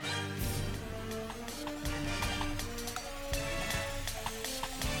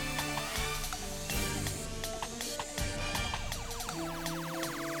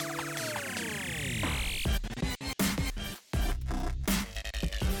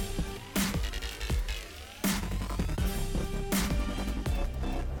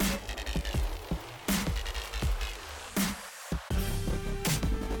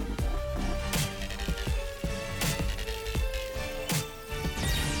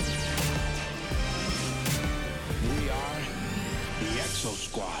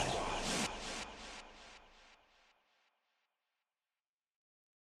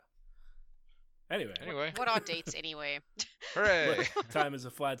Anyway. What are dates anyway? Hooray! Look, time is a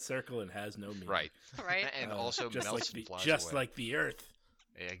flat circle and has no meaning. Right. Right? And also just melts like and flies just away. like the Earth.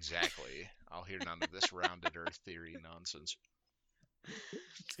 Exactly. I'll hear none of this rounded Earth theory nonsense.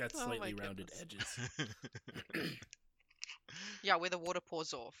 It's got Oh my slightly rounded goodness. edges. Yeah, where the water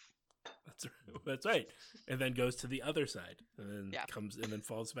pours off. That's right. And then goes to the other side, and then Yeah. comes and then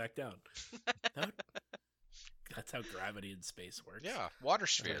falls back down. That's how gravity in space works. Yeah, water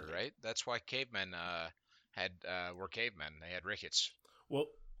sphere, right? That's why cavemen were cavemen. They had rickets. Well,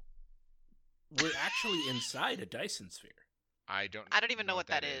 we're actually inside a Dyson sphere. I don't even know what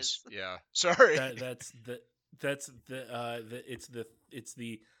that is. Yeah, sorry.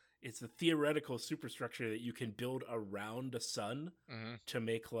 It's the theoretical superstructure that you can build around a sun Mhm. to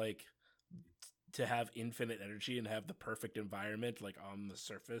make to have infinite energy and have the perfect environment on the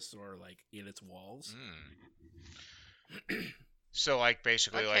surface or in its walls. So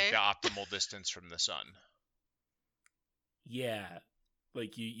basically Okay. the optimal distance from the sun. Yeah,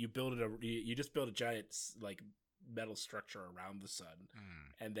 you build you just build a giant metal structure around the sun,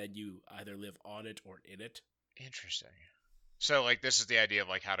 and then you either live on it or in it. Interesting. So this is the idea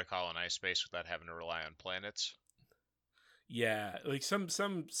of how to colonize space without having to rely on planets. Yeah,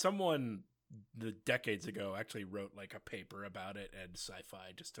 someone the decades ago actually wrote a paper about it, and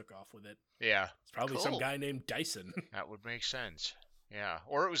sci-fi just took off with it. Yeah, It's probably some Cool. guy named Dyson. that would make sense. Yeah,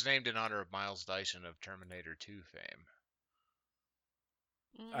 or it was named in honor of Miles Dyson of Terminator 2 fame.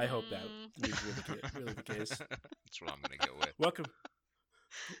 I hope that Mm, is really the case. That's what I'm going to go with.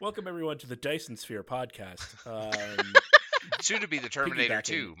 Welcome everyone to the Dyson Sphere podcast. Soon to be the Terminator Piggybacking.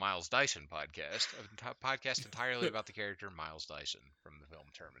 2 Miles Dyson podcast, a podcast entirely about the character Miles Dyson from the film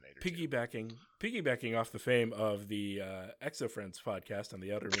Terminator 2. Piggybacking off the fame of the Exofriends podcast on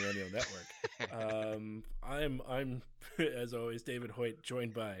the Outer Millennial Network. I'm as always David Hoyt,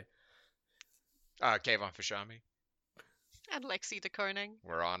 joined by Kayvon Fashami. and Lexi de Koning.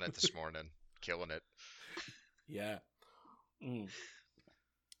 We're on it this morning, killing it. Yeah.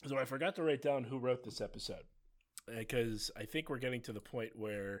 So I forgot to write down who wrote this episode, because I think we're getting to the point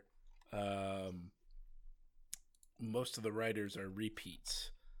where most of the writers are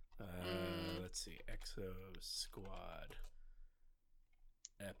repeats. Let's see, Exo Squad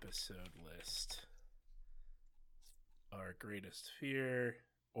episode list. Our Greatest Fear,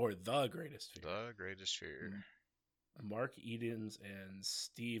 or The Greatest Fear. The Greatest Fear. Mark Edens and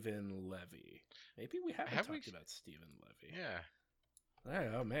Stephen Levy. Maybe we haven't Have talked we? about Stephen Levy. Yeah.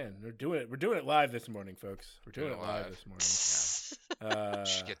 Oh man, we're doing it live this morning, folks. We're doing it live this morning.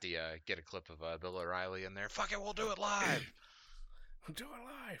 Should get a clip of Bill O'Reilly in there. Fuck it, we'll do it live. We'll do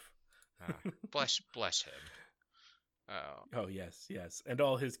it live. Bless him. Oh yes, and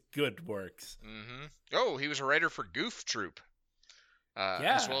all his good works. Mm-hmm. Oh, he was a writer for Goof Troop.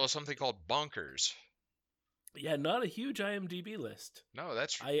 As well as something called Bonkers. Yeah, not a huge IMDb list. No,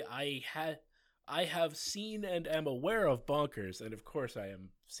 that's I have seen and am aware of Bonkers, and of course I am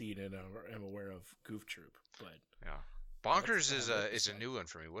seen and am aware of Goof Troop. But yeah. Bonkers is that's a new one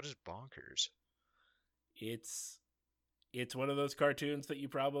for me. What is Bonkers? it's one of those cartoons that you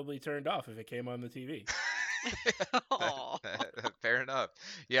probably turned off if it came on the TV. Aw. Fair enough.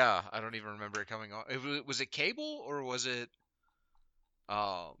 Yeah, I don't even remember it coming on. Was it cable or was it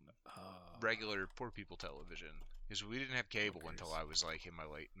regular poor people television? Because we didn't have cable Bonkers. until I was in my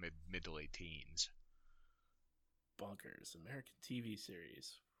mid to late teens. Bonkers, American TV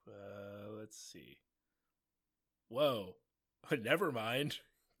series. Let's see. Whoa, never mind.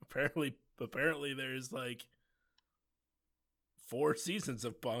 Apparently, there's 4 seasons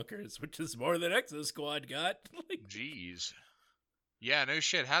of Bonkers, which is more than Exo Squad got. Jeez. Yeah, no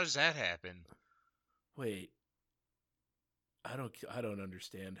shit. How does that happen? Wait, I don't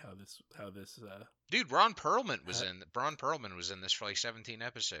understand how this. Dude, Ron Perlman was in this for 17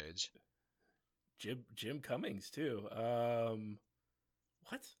 episodes. Jim Cummings too.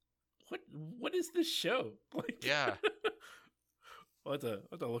 What is this show? Yeah. I'll have to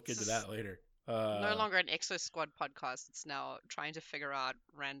look into that later. No longer an Exo Squad podcast. It's now trying to figure out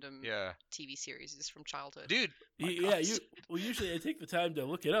random Yeah. TV series from childhood. Dude, Yeah, podcasts. usually I take the time to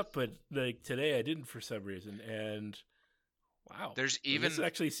look it up, but today I didn't for some reason. And wow, there's even this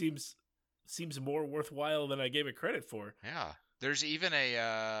actually seems more worthwhile than I gave it credit for. yeah. There's even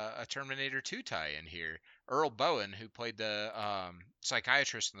a Terminator 2 tie in here. Earl Bowen, who played the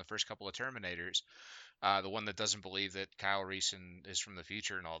psychiatrist in the first couple of Terminators, the one that doesn't believe that Kyle Reese is from the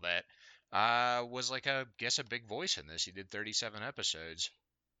future and all that, was a big voice in this. He did 37 episodes.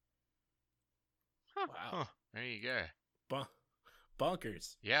 Huh. Wow, There you go.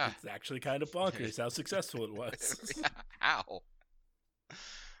 Bonkers. Yeah. It's actually kind of bonkers how successful it was. Yeah, how?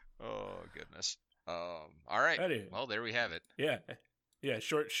 Oh goodness. All right. Anyway, Well, there we have it. yeah.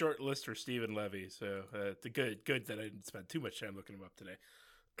 Short list for Stephen Levy. So it's good that I didn't spend too much time looking him up today.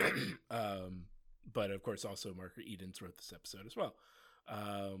 But of course, also Margaret Edens wrote this episode as well.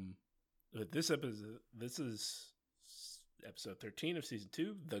 But this is episode 13 of season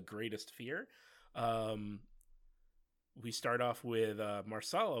 2, The Greatest Fear. We start off with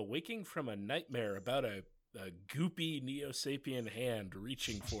Marsala waking from a nightmare about a goopy Neo-Sapien hand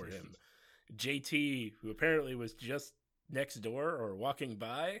reaching for him. JT, who apparently was just next door or walking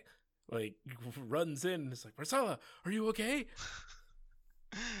by, like runs in and is like, Marsala, are you okay?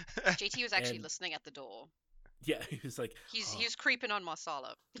 JT was actually And- listening at the door. Yeah, he was like, He "Oh." was creeping on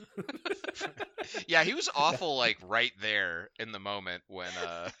Marsala. Yeah, he was awful, like right there in the moment when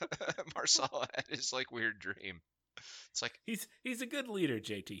Marsala had his like weird dream. It's like He's a good leader,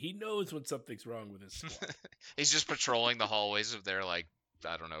 JT. He knows when something's wrong with his squad. he's just patrolling the hallways of their like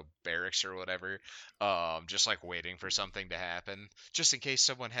I don't know barracks or whatever, just like waiting for something to happen, just in case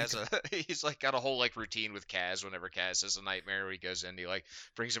someone has a. He's like got a whole like routine with Kaz. Whenever Kaz has a nightmare, where he goes in, he like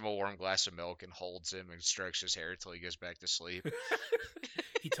brings him a warm glass of milk and holds him and strokes his hair until he goes back to sleep.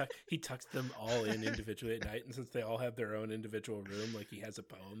 He tucks them all in individually at night, and since they all have their own individual room, like he has a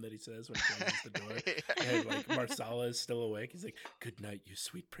poem that he says when he closes the door. And like Marsala is still awake. He's like, "Good night, you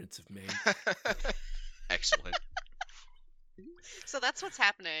sweet prince of Maine." Excellent. So that's what's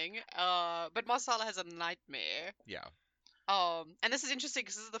happening. But Marsala has a nightmare. Yeah. And this is interesting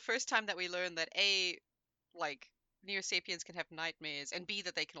because this is the first time that we learn that A, like Neo-Sapiens can have nightmares, and B,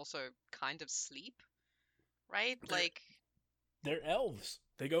 that they can also kind of sleep, right? Like, They're elves.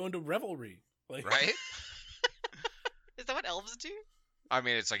 They go into revelry. Like, Right. is that what elves do? I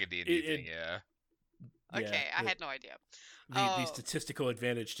mean, it's like a D&D thing, yeah. Yeah, Okay, I the- had no idea. The Oh. statistical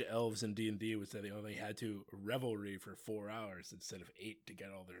advantage to elves in D&D was that they only had to revelry for 4 hours instead of 8 to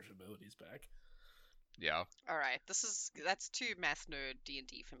get all their abilities back. Yeah. All right, that's too math nerd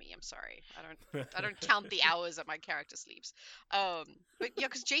D&D for me. I'm sorry. I don't count the hours that my character sleeps. But yeah,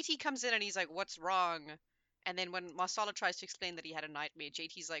 because JT comes in and he's like, "What's wrong?" And then when Marsala tries to explain that he had a nightmare,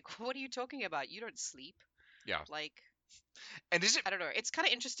 JT's like, "What are you talking about? You don't sleep." Yeah. Like, And is it I don't know. It's kind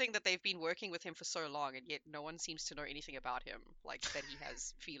of interesting that they've been working with him for so long, and yet no one seems to know anything about him, like that he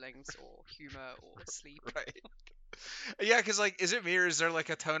has feelings or humor or sleep. right? Yeah, because like, is it me or is there like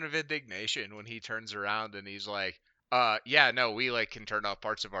a tone of indignation when he turns around and he's like, yeah, no, we like can turn off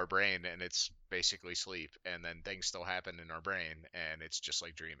parts of our brain and it's basically sleep, and then things still happen in our brain and it's just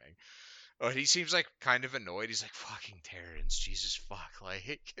like dreaming." Oh, he seems like kind of annoyed. He's like, "Fucking Terrans, Jesus fuck!"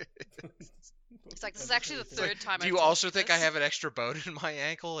 Like, It's like, this is actually the third time do I've you told also you think I this. have an extra bone in my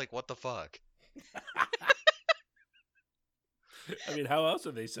ankle? Like, what the fuck? I mean, how else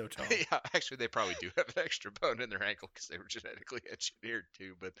are they so tall? Yeah, actually, they probably do have an extra bone in their ankle because they were genetically engineered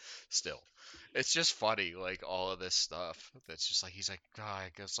too. But still, it's just funny, like all of this stuff. That's just like he's like,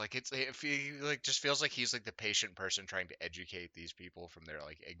 God, it's like if he like just feels like he's like the patient person trying to educate these people from their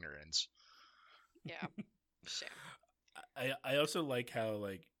like ignorance. Yeah. Shame. I also like how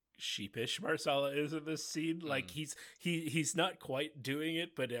like sheepish Marsala is in this scene. Like he's not quite doing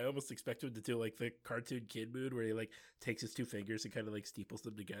it, but I almost expect him to do like the cartoon kid mood where he like takes his two fingers and kind of like steeples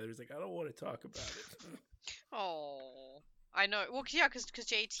them together. He's like, I don't want to talk about it. Oh, I know. Well, yeah, because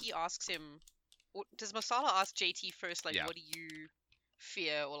JT asks him, does Marsala ask JT first, like, Yeah. what do you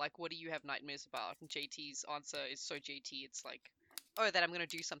fear, or like, what do you have nightmares about? And JT's answer is so JT, it's like, oh, that I'm gonna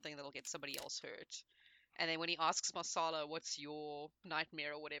do something that'll get somebody else hurt. And then when he asks Marsala, what's your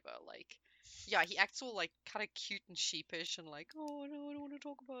nightmare or whatever, like, yeah, he acts all like kind of cute and sheepish and like, oh no, I don't want to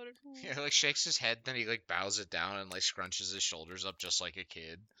talk about it. Oh." Yeah, like shakes his head, then he like bows it down and like scrunches his shoulders up just like a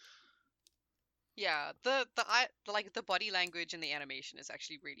kid. Yeah, like the body language and the animation is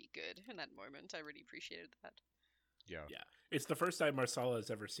actually really good in that moment. I really appreciated that. Yeah. Yeah, it's the first time Marsala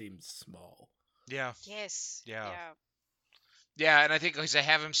has ever seemed small. Yeah. Yes. Yeah. Yeah. Yeah, and I think because I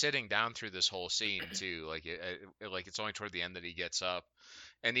have him sitting down through this whole scene too. Like, like it's only toward the end that he gets up,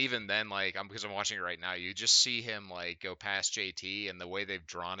 and even then, like, because I'm watching it right now, you just see him like go past JT, and the way they've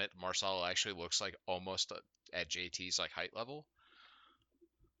drawn it, Marsala actually looks like almost at JT's like height level.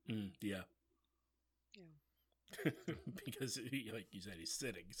 Yeah. Yeah. Because he, like you said, he's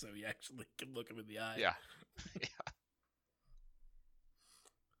sitting, so he actually can look him in the eye. Yeah.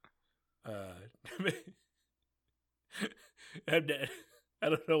 And I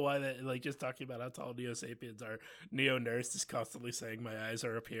don't know why that, like, just talking about how tall Neo Sapiens are, Neo Nurse is constantly saying, "My eyes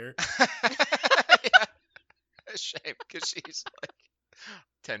are up here." Yeah. A shame because she's like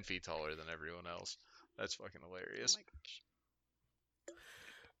 10 feet taller than everyone else. That's fucking hilarious.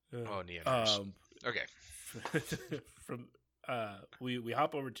 Oh my gosh. Oh, Neo Nurse. Okay. from we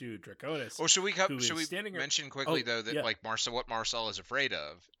hop over to Draconis. Or should we who is should we standing mention quickly though that yeah. like what Marcel is afraid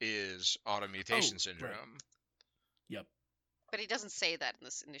of is automutation Right. syndrome. Yep. But he doesn't say that in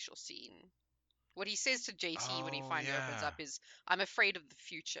this initial scene. What he says to JT when he finally opens up is, I'm afraid of the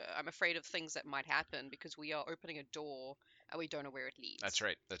future. I'm afraid of things that might happen because we are opening a door and we don't know where it leads. That's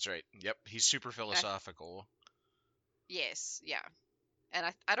right. That's right. Yep. He's super philosophical. Yes, yeah. And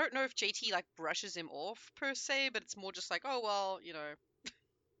I don't know if JT like brushes him off per se, but it's more just like, oh well,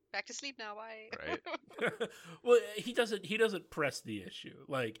 back to sleep now, bye. Right. Well, he doesn't press the issue.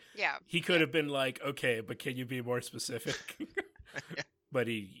 Like, Yeah. he could have been like, okay, but can you be more specific? But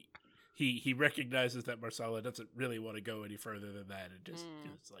he recognizes that Marsala doesn't really want to go any further than that, and just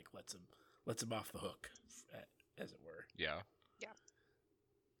like lets him off the hook, as it were. Yeah.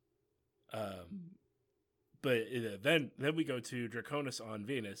 But then we go to Draconis on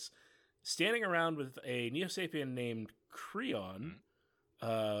Venus, standing around with a Neo-Sapien named Creon,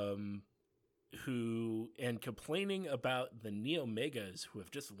 who and complaining about the Neo-Megas who have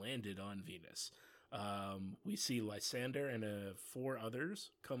just landed on Venus. We see Lysander and 4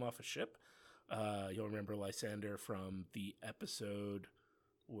 others come off a ship. You'll remember Lysander from the episode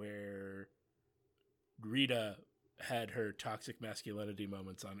where Rita had her toxic masculinity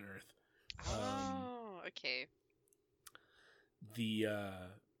moments on Earth. Okay. The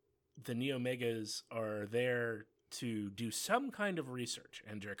Neo-Megas are there to do some kind of research,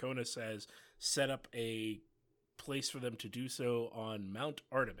 and Draconis has set up a place for them to do so on Mount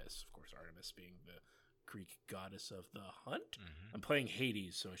Artemis. Of course, Artemis being the Greek goddess of the hunt. Mm-hmm. I'm playing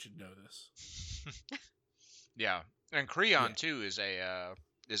Hades, so I should know this. Yeah, and Creon too is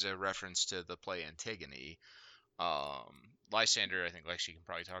a reference to the play Antigone. Lysander, I think Lexi can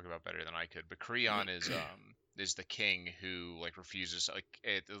probably talk about better than I could, but Creon is the king who like refuses. Like,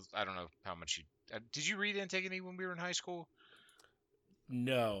 I don't know how much you did you read Antigone when we were in high school?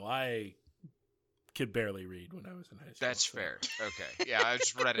 No, I could barely read when I was in high school. That's fair. Okay, yeah, I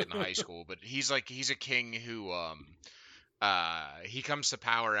just read it in high school, but he's a king who he comes to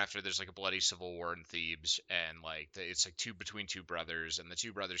power after there's like a bloody civil war in Thebes, and like it's like between two brothers, and the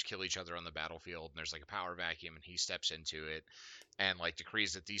 2 brothers kill each other on the battlefield, and there's like a power vacuum, and he steps into it and like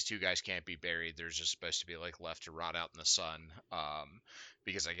decrees that these 2 guys can't be buried. They're just supposed to be like left to rot out in the sun,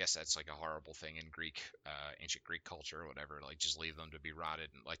 because I guess that's like a horrible thing in Greek, ancient Greek culture or whatever. Like just leave them to be rotted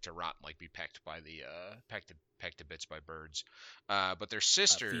and like to rot and like be pecked by the pecked to bits by birds. But their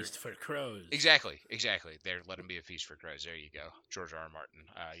sister, a feast for crows. Exactly. There, let him be a feast for crows. There you go, George R. R. Martin.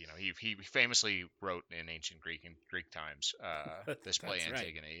 He famously wrote in ancient Greek times this play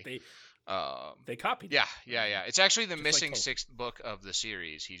Antigone. Right. They copied. Yeah. It's actually the Just missing like 6th book of the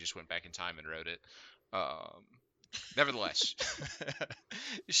series. He just went back in time and wrote it. Nevertheless,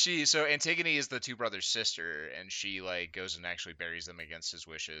 so Antigone is the 2 brothers' sister, and she like goes and actually buries them against his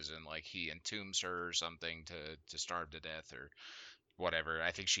wishes, and like he entombs her or something to starve to death or whatever.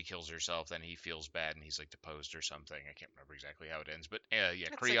 I think she kills herself, then he feels bad and he's like deposed or something. I can't remember exactly how it ends, but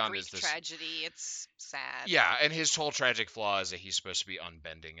It's Creon a Greek is this tragedy. It's sad. Yeah, and his whole tragic flaw is that he's supposed to be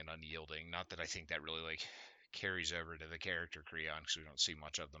unbending and unyielding. Not that I think that really like carries over to the character Creon, because we don't see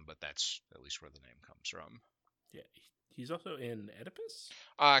much of them, but that's at least where the name comes from. Yeah, he's also in Oedipus.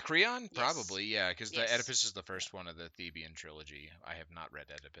 Creon, Yes. probably, yeah, because Yes. the Oedipus is the first one of the Theban trilogy. I have not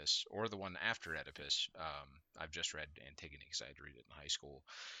read Oedipus or the one after Oedipus. I've just read Antigone because I had to read it in high school.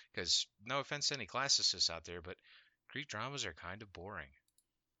 Because no offense to any classicists out there, but Greek dramas are kind of boring.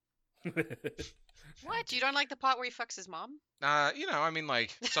 What? You don't like the part where he fucks his mom? I mean,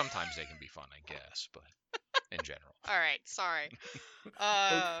 like sometimes they can be fun, I guess, but in general. All right, sorry.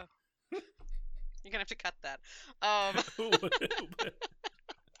 You're gonna have to cut that. I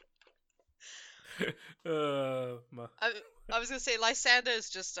was gonna say Lysander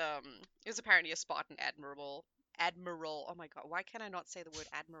is just is apparently a Spartan admiral. Oh my god, why can I not say the word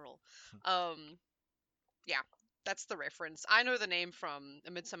admiral? Yeah, that's the reference. I know the name from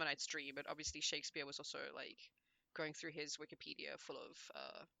A Midsummer Night's Dream, but obviously Shakespeare was also like going through his Wikipedia full of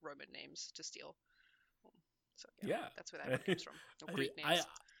Roman names to steal. So Yeah. that's where that one comes from. Or Greek names.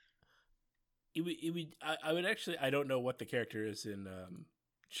 I would actually, I don't know what the character is in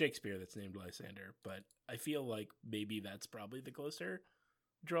Shakespeare that's named Lysander, but I feel like maybe that's probably the closer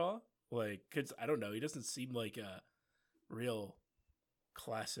draw. Like, cause I don't know, he doesn't seem like a real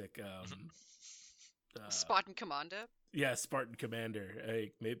classic Spartan commander. Yeah, Spartan commander.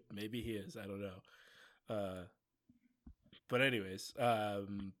 Maybe he is. I don't know. But anyways,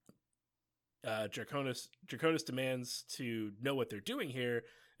 Draconis demands to know what they're doing here,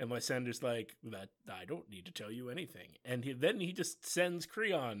 and Lysander's like, "That I don't need to tell you anything." And then he just sends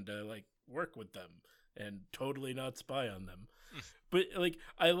Creon to like work with them, and totally not spy on them. But like,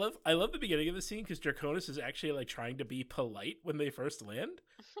 I love the beginning of the scene because Draconis is actually like trying to be polite when they first land,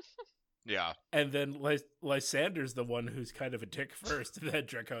 Yeah. and then Lysander's the one who's kind of a dick first, and then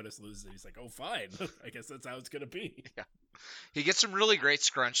Draconis loses. He's like, "Oh, fine, I guess that's how it's gonna be." Yeah. He gets some really great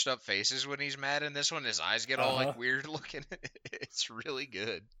scrunched up faces when he's mad in this one. His eyes get all like weird looking. It's really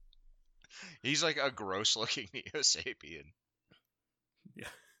good. He's like a gross looking Neo Sapien. Yeah.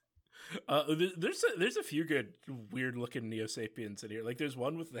 There's a few good weird looking Neo Sapiens in here. Like there's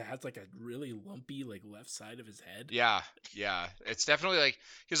one that has like a really lumpy like left side of his head. Yeah, yeah. It's definitely like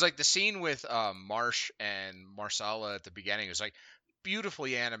because like the scene with Marsh and Marsala at the beginning was like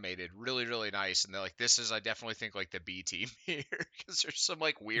beautifully animated, really really nice. And they're like, this is I definitely think like the B team here because there's some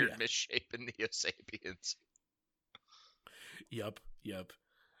like weird misshapen Neo Sapiens. Yup.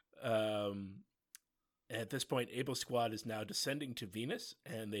 At this point, Able Squad is now descending to Venus,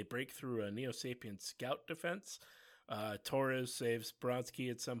 and they break through a Neo-Sapien scout defense. Torres saves Bronski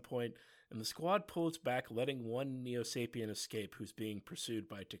at some point, and the squad pulls back, letting one Neo-Sapien escape who's being pursued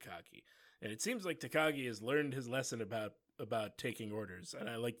by Takagi. And it seems like Takagi has learned his lesson about taking orders. And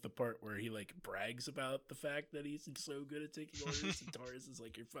I like the part where he like brags about the fact that he's so good at taking orders, and Torres is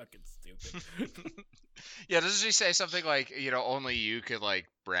like, "You're fucking stupid." Yeah, doesn't he say something like, only you could like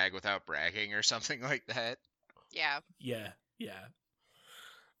brag without bragging or something like that? Yeah. Yeah.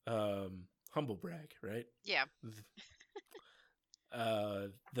 Humble brag, right? Yeah.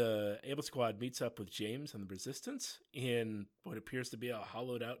 The Able Squad meets up with James and the Resistance in what appears to be a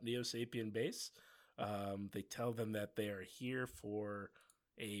hollowed out Neo-Sapien base. They tell them that they are here for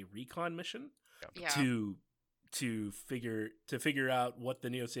a recon mission to figure out what the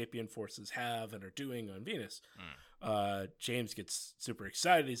Neo-Sapien forces have and are doing on Venus. James gets super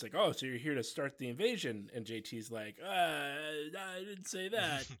excited. He's like, "Oh, so you're here to start the invasion?" And JT's like, "I didn't say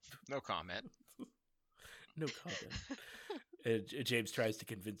that." No comment. No comment. And James tries to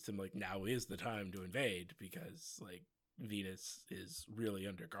convince him like now is the time to invade because like Venus is really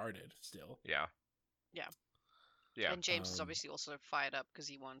underguarded still. Yeah. And James is obviously also fired up because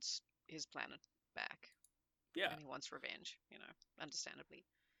he wants his planet back. Yeah. And he wants revenge, understandably.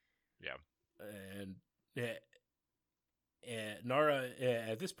 Yeah. And Nara,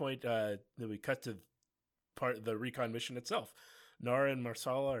 at this point, we cut to part of the recon mission itself. Nara and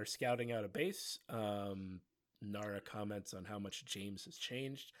Marsala are scouting out a base. Nara comments on how much James has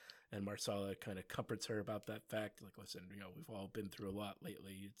changed, and Marsala kind of comforts her about that fact. Like, listen, we've all been through a lot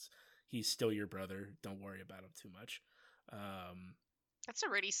lately. He's still your brother. Don't worry about him too much. That's a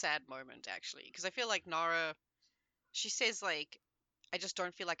really sad moment, actually, because I feel like Nara, she says, like, I just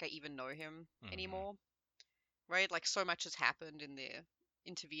don't feel like I even know him anymore, right? Like, so much has happened in the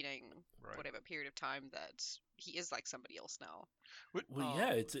intervening whatever period of time that he is like somebody else now. Well,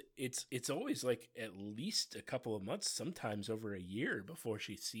 yeah, it's always like at least a couple of months, sometimes over a year before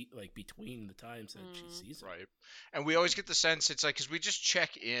she between the times that she sees him. Right. And we always get the sense it's like, because we just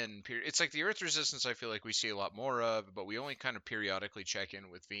check in. It's like the Earth Resistance I feel like we see a lot more of, but we only kind of periodically check in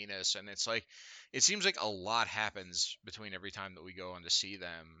with Venus. And it's like, it seems like a lot happens between every time that we go on to see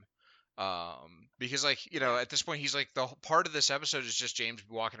them. Because like, at this point he's like the part of this episode is just James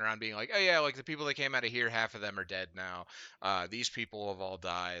walking around being like, oh yeah, like the people that came out of here, half of them are dead now. These people have all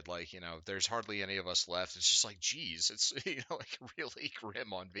died. Like, there's hardly any of us left. It's just like, geez, it's, like really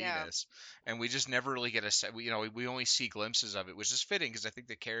grim on Venus. And we just never really get we only see glimpses of it, which is fitting because I think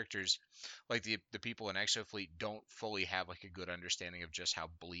the characters, like the people in Exofleet don't fully have like a good understanding of just how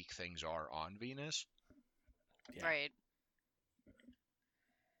bleak things are on Venus. Yeah. Right.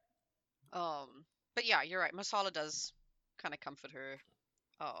 But yeah, you're right. Marsala does kind of comfort her.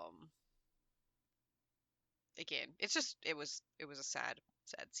 Again, it's just it was a sad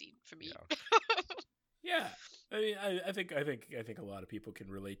scene for me. Yeah. I mean, I think a lot of people can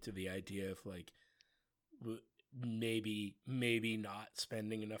relate to the idea of like maybe not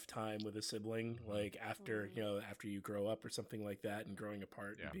spending enough time with a sibling, like after after you grow up or something like that, and growing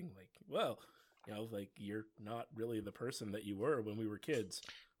apart and being like, well, like you're not really the person that you were when we were kids,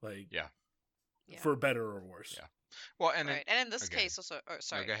 like for better or worse. Yeah. Well, and right. And in this case also,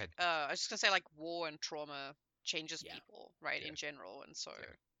 sorry. No, go ahead. I was just gonna say like war and trauma changes people, right, in general, and so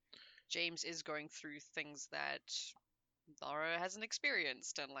James is going through things that Nara hasn't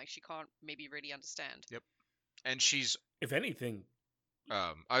experienced, and like she can't maybe really understand. Yep. And she's, if anything,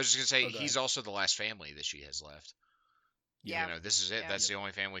 I was just gonna say he's also the last family that she has left. Yeah. This is it. That's the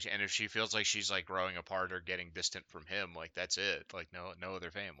only family. And if she feels like she's like growing apart or getting distant from him, like that's it. Like no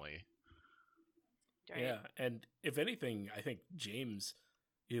other family. Right. Yeah, and if anything, I think James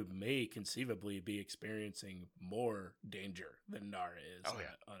it may conceivably be experiencing more danger than Nara is Oh,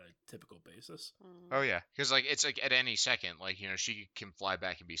 yeah. on a typical basis. Oh yeah, because like it's like at any second, like she can fly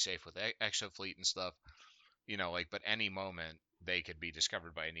back and be safe with exofleet and stuff, like but any moment they could be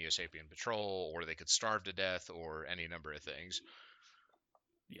discovered by a Neo Sapien patrol, or they could starve to death, or any number of things.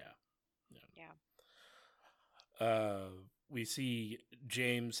 Yeah. Yeah. We see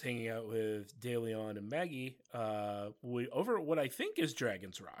James hanging out with DeLeon and Maggie over what I think is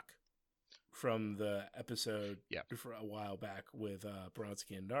Dragon's Rock from the episode for a while back with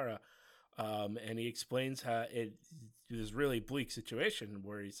Bronsky and Nara. And he explains how it is really bleak situation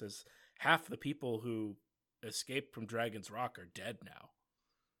where he says half the people who escaped from Dragon's Rock are dead now.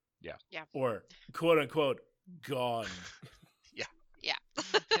 Yeah. Yeah. Or quote unquote gone. Yeah. Yeah.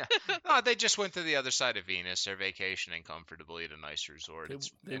 No, they just went to the other side of Venus. They're vacationing comfortably at a nice resort.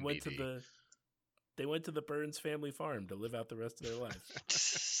 They went to the Burns family farm to live out the rest of their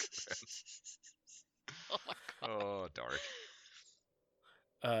lives. Oh my god. Oh, dark.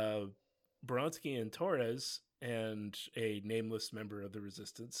 Bronsky and Torres and a nameless member of the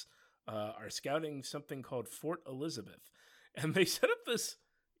Resistance are scouting something called Fort Elizabeth, and they set up this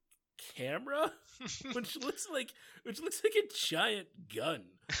camera which looks like a giant gun.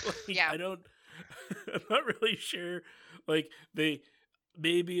 Yeah. I'm not really sure. Like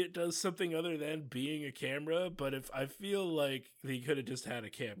maybe it does something other than being a camera, but if I feel like they could have just had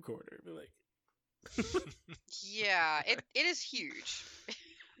a camcorder, be like, Yeah, it is huge.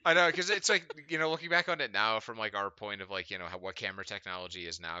 I know, because it's like, looking back on it now from like our point of like, what camera technology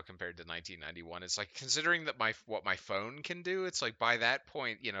is now compared to 1991, it's like considering that what my phone can do, it's like by that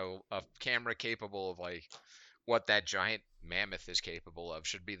point, a camera capable of like what that giant mammoth is capable of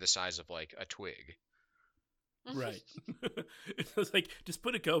should be the size of like a twig. Right. It was like, just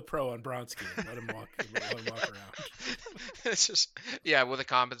put a GoPro on Bronsky and let him walk around. It's just, with a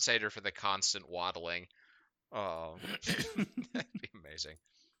compensator for the constant waddling. Oh, that'd be amazing.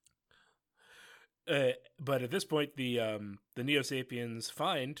 But at this point, the Neo Sapiens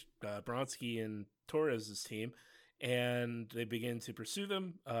find Bronsky and Torres' team, and they begin to pursue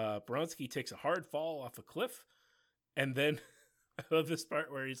them. Bronsky takes a hard fall off a cliff, and then I love this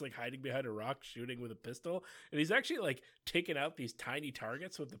part where he's like hiding behind a rock, shooting with a pistol, and he's actually like taking out these tiny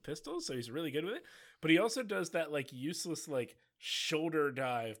targets with the pistol, so he's really good with it. But he also does that like useless like shoulder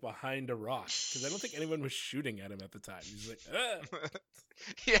dive behind a rock because I don't think anyone was shooting at him at the time. He's like, ah.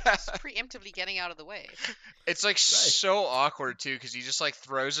 Yeah, Preemptively getting out of the way. it's like so awkward too because he just like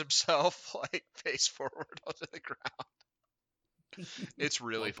throws himself like face forward onto the ground. It's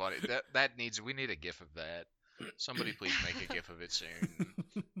really funny. We need a GIF of that. Somebody please make a GIF of it soon.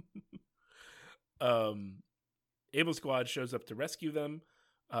 Able Squad shows up to rescue them,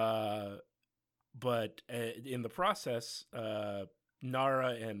 but in the process, Nara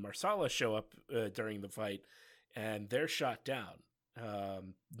and Marsala show up during the fight, and they're shot down.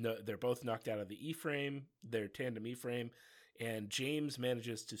 No, they're both knocked out of the E-frame, their tandem E-frame, and James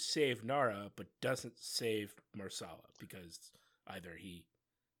manages to save Nara, but doesn't save Marsala because either he.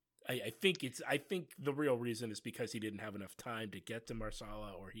 I think the real reason is because he didn't have enough time to get to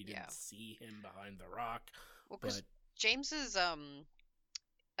Marsala, or he didn't see him behind the rock. Well, because James's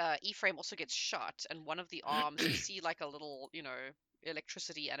E-frame also gets shot, and one of the arms you see like a little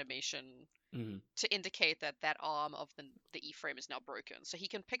electricity animation to indicate that arm of the E-frame is now broken. So he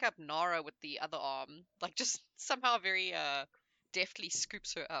can pick up Nara with the other arm, like just somehow very deftly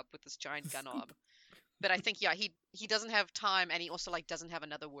scoops her up with this giant gun arm. But I think he doesn't have time, and he also like doesn't have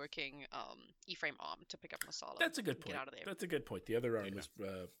another working E-frame arm to pick up Marsala. That's a good point. Get out of there. That's a good point. The other arm was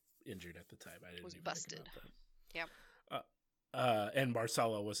injured at the time. I didn't was even busted. think about that. And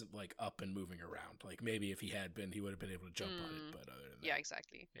Marsala wasn't like up and moving around. Like maybe if he had been, he would have been able to jump on it. But other than that, yeah,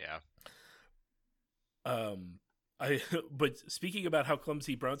 exactly. Yeah. But speaking about how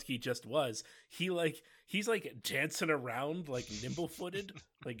clumsy Bronsky just was, he's like dancing around like nimble-footed,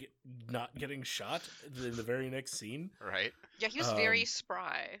 like not getting shot in the very next scene. Right. Yeah, he was very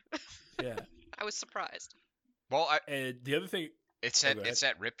spry. Yeah. I was surprised. Well, and the other thing, it's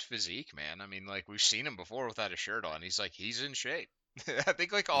that ripped physique, man. I mean, like we've seen him before without a shirt on. He's in shape. I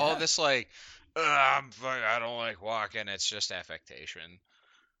think like all this like, I don't like walking. It's just affectation.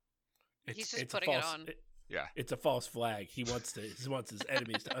 He's just putting it on. Yeah, it's a false flag. He wants his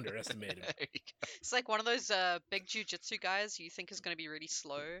enemies to underestimate him. It's like one of those big jiu-jitsu guys you think is going to be really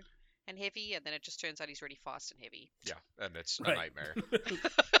slow and heavy, and then it just turns out he's really fast and heavy. Yeah, and it's a nightmare.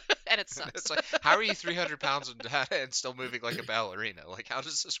 And it sucks. It's like, how are you 300 pounds and still moving like a ballerina? Like, how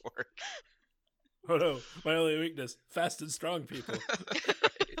does this work? Oh no, my only weakness: fast and strong people.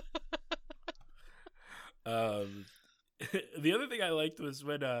 the other thing I liked was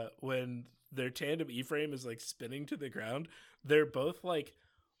when their tandem E-frame is like spinning to the ground. They're both like,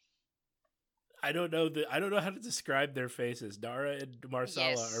 I don't know how to describe their faces. Dara and Marsala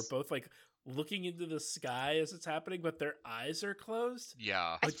are Yes. both like looking into the sky as it's happening, but their eyes are closed.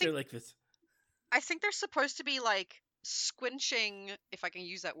 Yeah. Like they're like this. I think they're supposed to be like squinching, if I can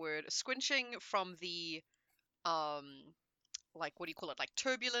use that word, squinching from the um like what do you call it? Like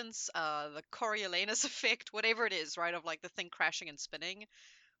turbulence, the Coriolanus effect, whatever it is, right? Of like the thing crashing and spinning.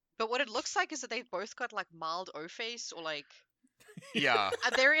 But what it looks like is that they've both got like mild O face, or like Yeah.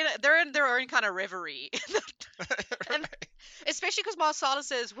 they're in their own kind of reverie. And Right. especially because Marsala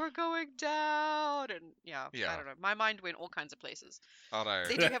says we're going down, and yeah, Yeah. I don't know. My mind went all kinds of places. Oh, no.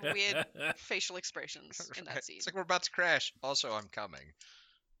 They do have weird facial expressions in that Right. scene. It's like we're about to crash. Also, I'm coming.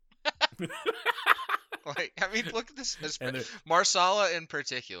 Like, I mean, look at this. And they're- Marsala in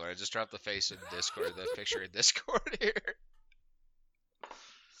particular. I just dropped the face in Discord, the picture in Discord here.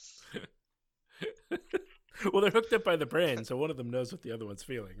 well, they're hooked up by the brain, so one of them knows what the other one's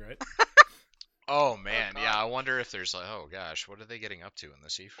feeling, right? Oh man, God. yeah. I wonder if there's like, oh gosh, what are they getting up to in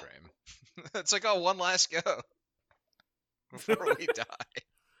this E-frame? It's like, oh, one last go before we die.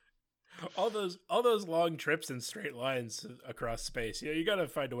 all those long trips in straight lines across space. You got to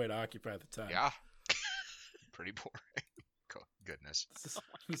find a way to occupy the time. Yeah. Pretty boring. Goodness.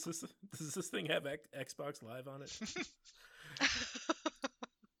 Does this thing have Xbox Live on it?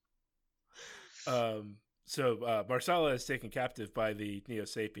 So Marsala is taken captive by the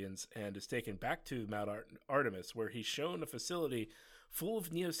Neo-Sapiens and is taken back to Mount Artemis, where he's shown a facility full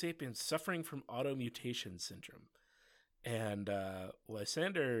of Neo-Sapiens suffering from automutation syndrome. And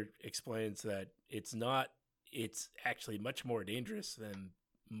Lysander explains that it's actually much more dangerous than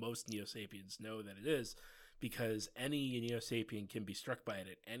most Neo-Sapiens know that it is, because any Neo-Sapien can be struck by it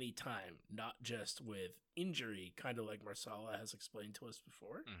at any time, not just with injury, kind of like Marsala has explained to us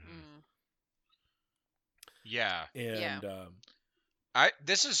before. Mhm. Mm. Yeah. And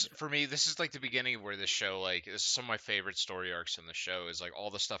This is for me. This is like the beginning of where this show, like, this is some of my favorite story arcs in the show. Is like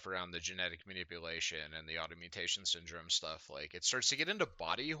all the stuff around the genetic manipulation and the automutation syndrome stuff. Like, it starts to get into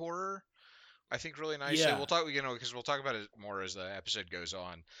body horror. I think really nicely. Yeah. We'll talk, because we'll talk about it more as the episode goes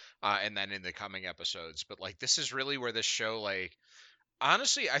on, and then in the coming episodes. But like, this is really where this show, like,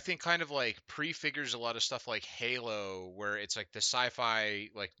 honestly, I think kind of like prefigures a lot of stuff like Halo, where it's like the sci-fi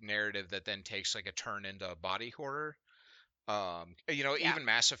like narrative that then takes like a turn into body horror. Yeah. Even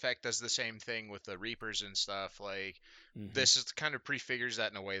Mass Effect does the same thing with the Reapers and stuff. Like, Mhm. this is kind of prefigures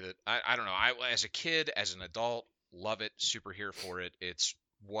that in a way that I don't know. I, as a kid, as an adult, love it. Super here for it. It's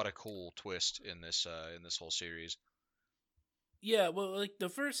what a cool twist in this whole series. Yeah, well, like the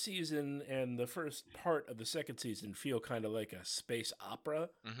first season and the first part of the second season feel kind of like a space opera,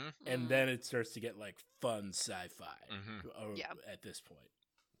 Mm-hmm. and then it starts to get like fun sci-fi Mhm. Yeah. at this point.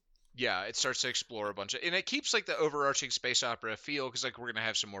 Yeah, it starts to explore a bunch of, and it keeps like the overarching space opera feel, because like we're gonna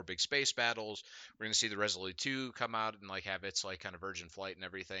have some more big space battles. We're gonna see the Resolute 2 come out and like have its like kind of Virgin flight and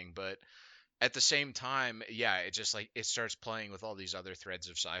everything, but at the same time, yeah, it just like it starts playing with all these other threads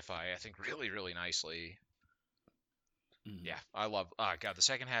of sci-fi. I think really, really nicely. Mhm. Yeah, I love. God, the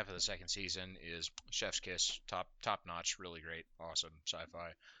second half of the second season is chef's kiss, top notch, really great, awesome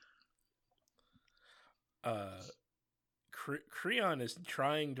sci-fi. Creon is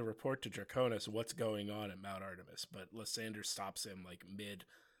trying to report to Draconis what's going on at Mount Artemis, but Lysander stops him like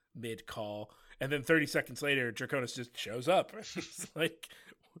mid call, and then 30 seconds later, Draconis just shows up. It's like,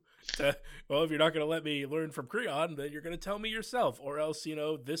 well, if you're not going to let me learn from Creon, then you're going to tell me yourself, or else,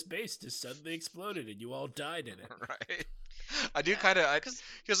 this base just suddenly exploded and you all died in it. Right. I do Yeah, kind of, 'cause-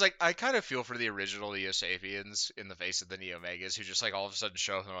 because like I kind of feel for the original Neo Sapiens in the face of the Neo Megas, who just like all of a sudden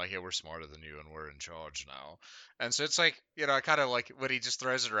show up and they're like, yeah, we're smarter than you and we're in charge now. And so it's like, I kind of like when he just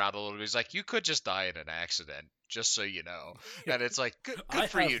throws it around a little bit. He's like, you could just die in an accident, just so you know. And it's like, good I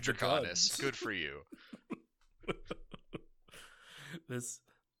for you, have the Draconis. guns. Good for you. This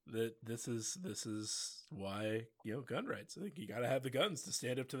is why gun rights. I think you got to have the guns to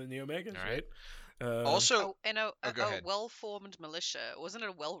stand up to the Neo Megas, All right. right? Also, and go ahead. well-formed militia. Wasn't it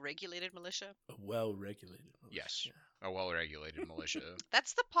a well-regulated militia? a well-regulated militia. Yes. Yeah. a well-regulated militia.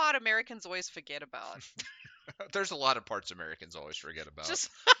 That's the part Americans always forget about. There's a lot of parts Americans always forget about. Just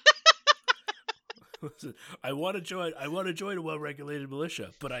Listen, I want to join a well-regulated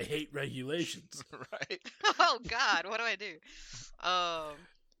militia, but I hate regulations. Right. oh God, what do I do?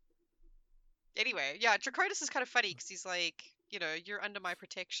 Anyway, yeah, Draconis is kind of funny because he's like, you're under my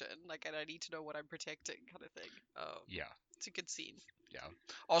protection, like, and I need to know what I'm protecting, kind of thing. Yeah. It's a good scene. Yeah.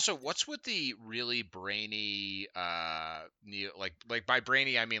 Also, what's with the really brainy Neo, like by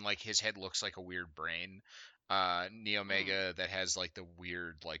brainy I mean like his head looks like a weird brain. Neomega that has like the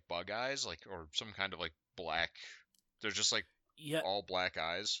weird like bug eyes, like or some kind of like black. They're just like Yeah, all black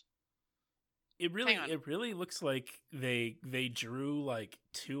eyes. Hang on. it really looks like they drew like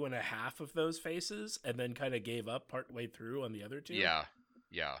 2.5 of those faces and then kind of gave up partway through on the other two. Yeah,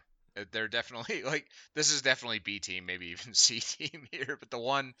 yeah. They're definitely like this is definitely B team, maybe even C team here. But the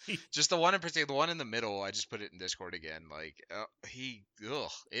one, just the one in particular, the one in the middle, I just put it in Discord again. Like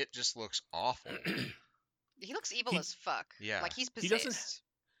it just looks awful. He looks evil He- as fuck. Yeah. Like he's He doesn't- possessed.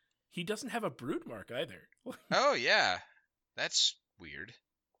 He doesn't have a brood mark either. Oh yeah, that's weird.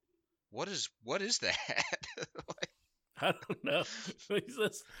 What is that? I don't know.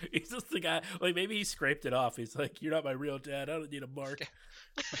 He's just the guy. Like maybe he scraped it off. He's like, "You're not my real dad. I don't need a mark."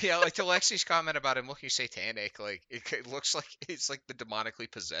 Yeah, like to Lexi's comment about him looking satanic, like it looks like it's like the demonically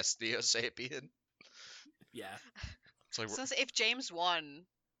possessed Neo Sapien. Yeah. It's like Since if James Wan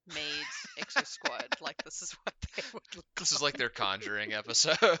made Exo Squad, like this is what they would look this is like their Conjuring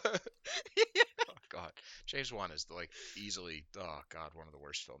episode. Oh God, James Wan is like easily, oh God, one of the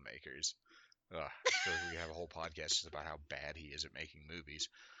worst filmmakers. I feel like we could have a whole podcast just about how bad he is at making movies.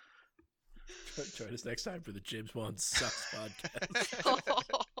 Join us next time for the James Wan Sucks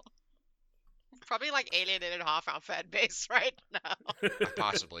podcast. Probably like alienated half our fan base right now.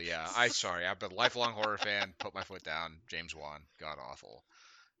 Possibly, yeah. I've been a lifelong horror fan. Put my foot down. James Wan, god awful.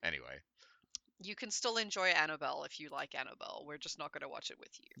 Anyway, You can still enjoy Annabelle if you like Annabelle. We're just not going to watch it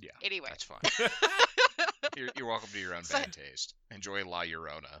with you. yeah, Anyway. that's fine. You're welcome to your own So- bad taste. Enjoy La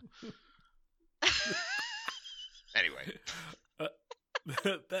Llorona. Anyway,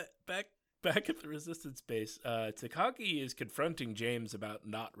 back at the Resistance base, Takagi is confronting James about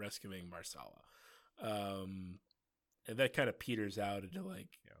not rescuing Marsala. And that kind of peters out into like,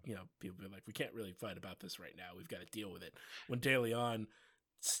 people be like, we can't really fight about this right now. We've got to deal with it. When De Leon,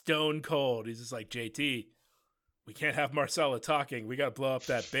 stone cold, he's just like, JT, we can't have Marsala talking. We got to blow up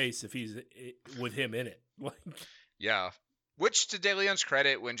that base if he's with him in it. Like, yeah. Which, to De Leon's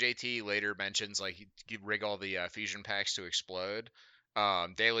credit, when JT later mentions like he'd rig all the fusion packs to explode,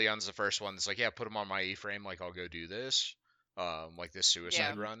 De Leon's the first one that's like, yeah, put him on my E-frame, like I'll go do this, like this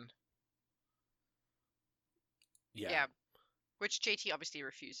suicide Yeah. run. yeah. Which JT obviously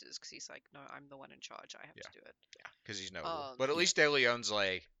refuses because he's like, no, I'm the one in charge. I have to do it. Yeah, because he's noble. Um, But at yeah. least De Leon's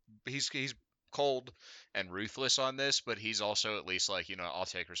like he's cold and ruthless on this, but he's also at least like I'll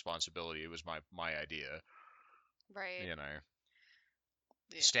take responsibility. It was my idea. Right. You know,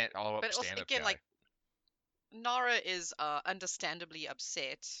 Yeah. all up But also, stand up again, guy. like, Nara is understandably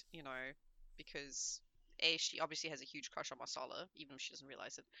upset, because she obviously has a huge crush on Masala, even if she doesn't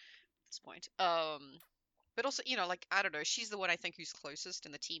realize it at this point. But also, like, I don't know, she's the one I think who's closest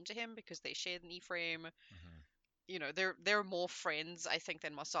in the team to him because they share an E-frame. Mhm. They're more friends, I think,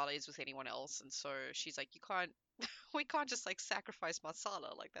 than Masala is with anyone else, and so she's like, we can't just like sacrifice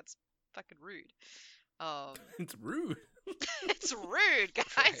Masala, like that's fucking rude. It's rude. It's rude, guys.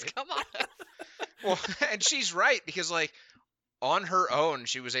 Right. Come on. Well, and she's right because like on her own,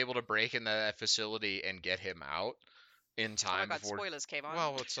 she was able to break in that facility and get him out in Oh my time god, before. spoilers came on.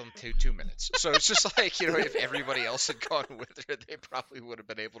 Well, it's on 2 minutes, so it's just like if everybody else had gone with her, they probably would have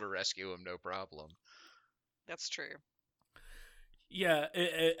been able to rescue him, no problem. That's true. Yeah,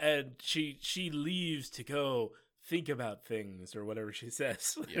 and she leaves to go think about things or whatever she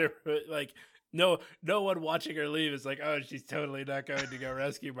says. Yeah. Like no one watching her leave is like, oh, she's totally not going to go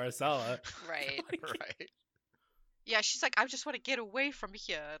rescue Marsala. Right. Right. Yeah, she's like, I just want to get away from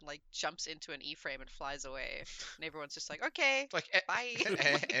here, and like jumps into an E-frame and flies away. And everyone's just like, okay, Like bye.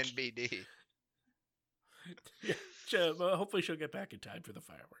 NBD. Yeah, well, hopefully she'll get back in time for the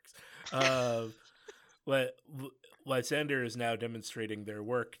fireworks. Lysander is now demonstrating their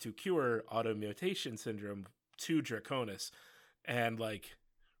work to cure automutation syndrome to Draconis, and like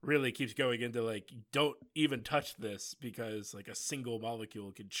really keeps going into like, don't even touch this because like a single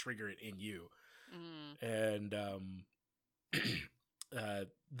molecule can trigger it in you. Mm. And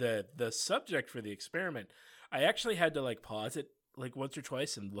the subject for the experiment, I actually had to like pause it like once or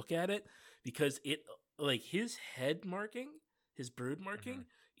twice and look at it because it like his head marking, his brood marking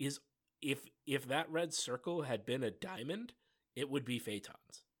is if that red circle had been a diamond, it would be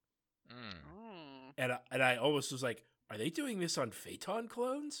Phaeton's. Mm. And I almost was like, are they doing this on Phaeton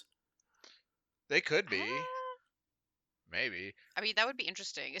clones? They could be. Ah. Maybe. I mean, that would be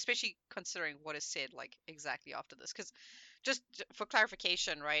interesting, especially considering what is said like exactly after this. Because just for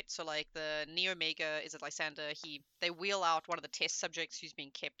clarification, right? So like the Neomega is it Lysander? They wheel out one of the test subjects who's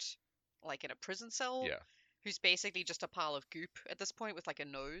being kept like in a prison cell. Yeah. Who's basically just a pile of goop at this point with like a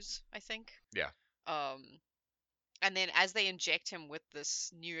nose, I think. Yeah. And then as they inject him with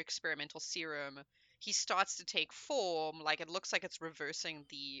this new experimental serum, he starts to take form. Like it looks like it's reversing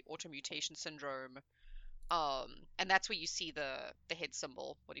the automutation syndrome. And that's where you see the head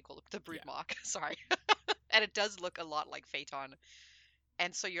symbol. What do you call it? The brood Yeah. mark. Sorry. And it does look a lot like Phaeton.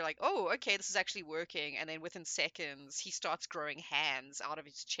 And so you're like, oh, okay, this is actually working. And then within seconds, he starts growing hands out of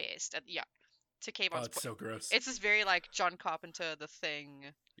his chest. And yeah, to Oh, Kayvon's it's point, so gross. it's this very like John Carpenter, The Thing,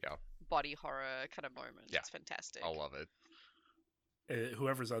 Yeah. body horror kind of moment. Yeah. It's fantastic. I love it.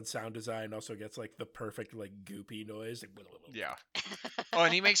 Whoever's on sound design also gets like the perfect like goopy noise. Like, Yeah. Oh,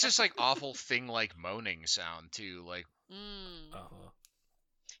 and he makes this like awful thing like moaning sound too. Like, Mm. Uh-huh.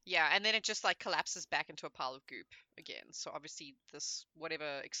 Yeah, and then it just like collapses back into a pile of goop again. So obviously this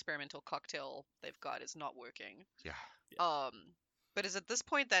whatever experimental cocktail they've got is not working. yeah. But is at this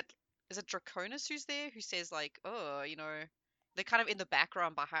point that is it Draconis who's there who says like, oh, they're kind of in the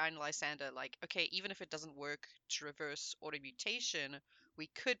background behind Lysander, like, okay, even if it doesn't work to reverse automutation, we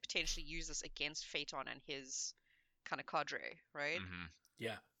could potentially use this against Phaeton and his kind of cadre, right? Mm-hmm.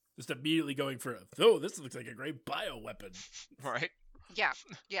 Yeah. Just immediately going for this looks like a great bioweapon. Right.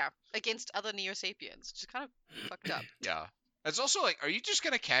 Yeah, against other Neo Sapiens, which is kind of fucked up. Yeah. It's also like, are you just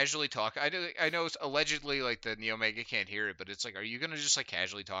gonna casually talk? I know it's allegedly like the Neo Omega can't hear it, but it's like, are you gonna just like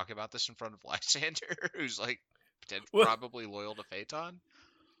casually talk about this in front of Lysander, who's like Well- probably loyal to Phaeton?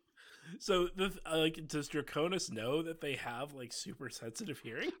 So like, does Draconis know that they have like super sensitive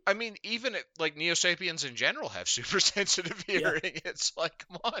hearing? I mean, even like Neo Sapiens in general have super sensitive hearing. It's like,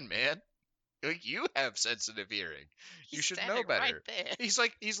 come on, man. Like, you have sensitive hearing. He's You should know standing better. right there.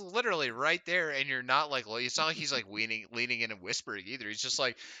 He's literally right there, and you're not like, it's not like he's like leaning in and whispering either. He's just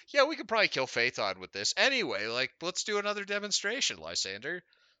like, yeah, we could probably kill Phaeton with this anyway. Like, let's do another demonstration, Lysander.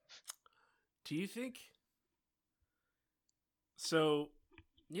 Do you think? So,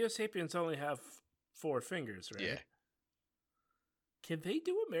 Neo Sapiens only have 4 fingers, right? Yeah. Can they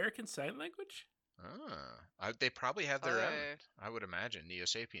do American Sign Language? They probably have their Oh. own. I would imagine Neo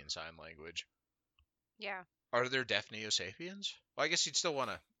Sapien sign language. Yeah. Are there deaf Neo Sapiens? Well, I guess you'd still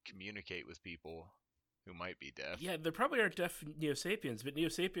want to communicate with people who might be deaf. Yeah, there probably are deaf Neo Sapiens, but Neo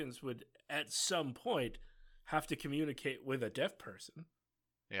Sapiens would at some point have to communicate with a deaf person,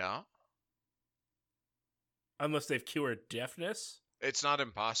 Yeah. unless they've cured deafness. It's not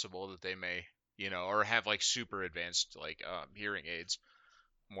impossible that they may, or have like super advanced like hearing aids,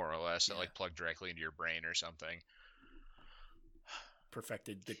 more or less, that Yeah. like plug directly into your brain or something.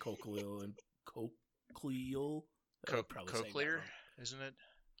 Perfected the cochlear and cochlear. I would probably say that Cochlear, wrong. isn't it?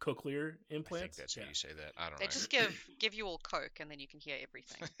 Cochlear I implants. think that's how you say that. I don't They know. just give you all coke and then you can hear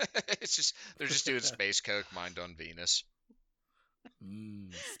everything. It's just they're just doing space coke mined on Venus.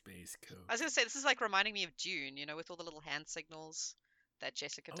 Space coke. I was gonna say this is like reminding me of Dune, with all the little hand signals that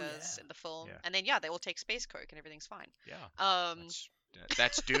Jessica Oh, does yeah. in the film. Yeah. And then they all take space coke and everything's fine. Yeah.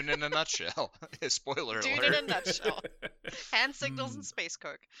 That's Dune in a nutshell. Spoiler Dune alert. in a nutshell. Hand signals and space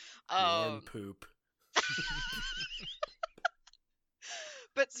coke. Warm poop.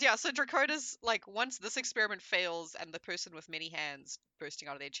 But yeah, so Draconis, like, once this experiment fails and the person with many hands bursting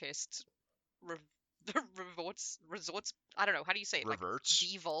out of their chest resorts, I don't know, how do you say it? Reverts.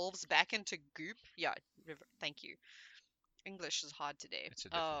 Like, devolves back into goop. Yeah, thank you. English is hard today. It's a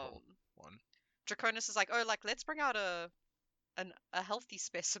difficult one. Draconis is like, oh, like, let's bring out a healthy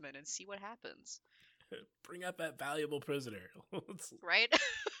specimen and see what happens. Bring out that valuable prisoner. Right?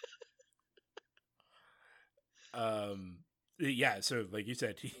 Yeah, so like you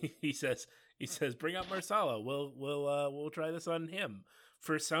said, he says bring out Marsala. We'll try this on him.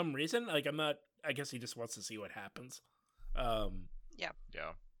 For some reason, like I guess he just wants to see what happens.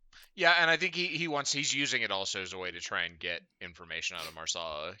 Yeah, and I think he's using it also as a way to try and get information out of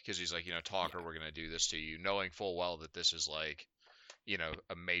Marsala, because he's like, Talker, we're gonna do this to you, knowing full well that this is like,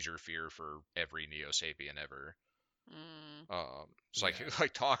 a major fear for every Neo Sapien ever. It's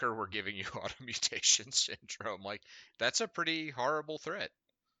like Talker, we're giving you automutation syndrome. Like, that's a pretty horrible threat.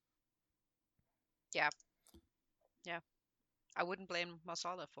 I wouldn't blame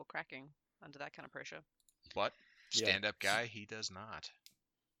Marsala for cracking under that kind of pressure. But Yeah. stand-up guy, he does not.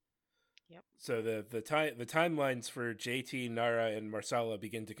 So the timelines for JT, Nara, and Marsala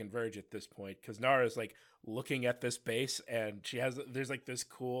begin to converge at this point, because Nara's like looking at this base, and there's like this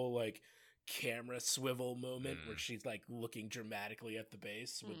cool like camera swivel moment where she's like looking dramatically at the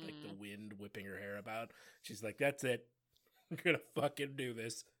base with like the wind whipping her hair about. She's like, "That's it, I'm gonna fucking do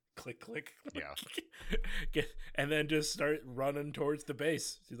this." Click, click. Yeah. And then just start running towards the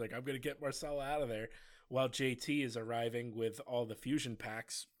base. She's like, "I'm gonna get Marsala out of there," while JT is arriving with all the fusion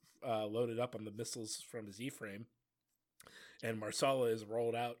packs loaded up on the missiles from his E-frame, and Marsala is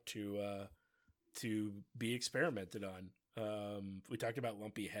rolled out to be experimented on. We talked about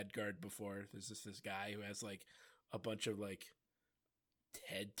Lumpy Headguard before. There's this guy who has like a bunch of like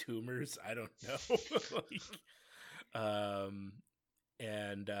head tumors. I don't know.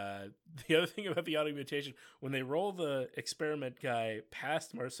 And the other thing about the auto mutation, when they roll the experiment guy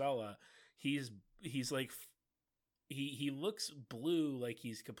past Marsala, he's like he looks blue, like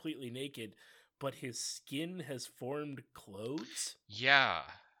he's completely naked, but his skin has formed clothes. Yeah,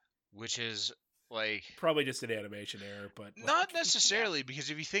 which is like Probably just an animation error, but not necessarily, because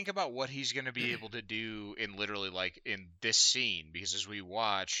if you think about what he's going to be able to do in literally like in this scene, because as we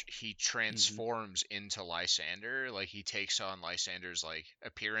watch, he transforms into Lysander, like he takes on Lysander's like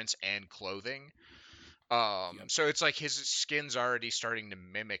appearance and clothing. So it's like his skin's already starting to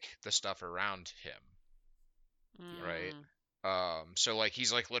mimic the stuff around him, right? So like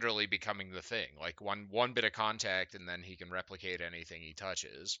he's like literally becoming the thing. Like one bit of contact, and then he can replicate anything he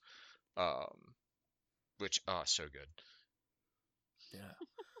touches. Which so good. Yeah.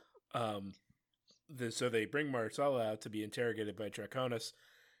 So they bring Marsala out to be interrogated by Draconis,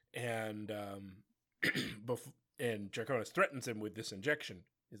 and and Draconis threatens him with this injection.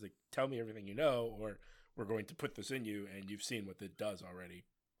 He's like, "Tell me everything you know, or we're going to put this in you." And you've seen what it does already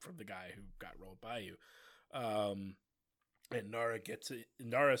from the guy who got rolled by you. And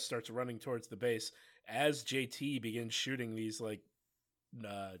Nara starts running towards the base as JT begins shooting these like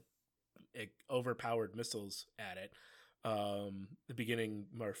overpowered missiles at it. The beginning,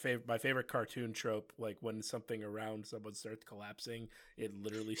 my favorite cartoon trope, like when something around someone starts collapsing, it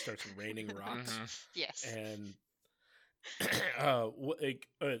literally starts raining rocks. Yes. And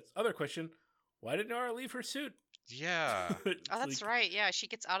other question, why did Nara leave her suit? Yeah. Oh, that's right. Yeah, she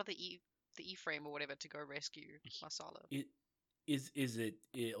gets out of the E-frame or whatever to go rescue Marsala. Is the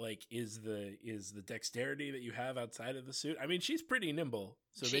dexterity that you have outside of the suit? I mean, she's pretty nimble,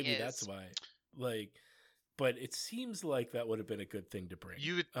 so maybe that's why. Like, but it seems like that would have been a good thing to bring.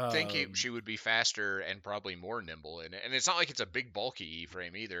 You would think she would be faster and probably more nimble in it, and it's not like it's a big bulky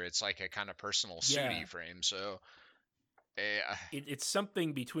E-frame either. It's like a kind of personal suit E-frame, so it's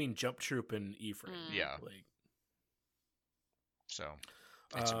something between Jump Troop and E-frame. Yeah, like so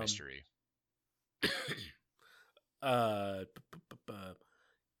it's a mystery. I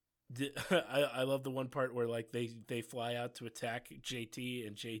love the one part where like they fly out to attack JT,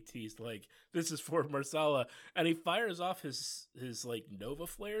 and JT's like, "This is for Marsala," and he fires off his like Nova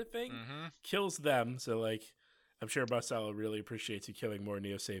Flare thing, kills them. So like, I'm sure Marsala really appreciates you killing more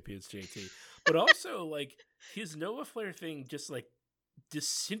Neo Sapiens, JT. But also like his Nova Flare thing just like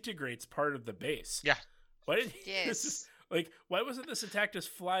disintegrates part of the base. Yeah. Why did he? Yes. Why wasn't this attack just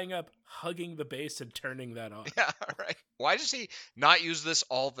flying up, hugging the base, and turning that off? Yeah, right. Why does he not use this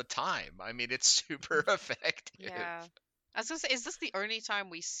all the time? I mean, it's super effective. Yeah. I was gonna say, is this the only time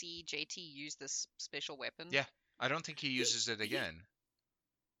we see JT use this special weapon? Yeah. I don't think he uses it again.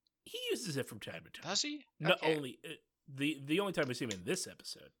 He uses it from time to time. Does he? Not only the only time we see him in this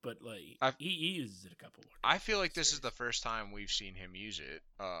episode, but like he uses it a couple more times. I feel like this is the first time we've seen him use it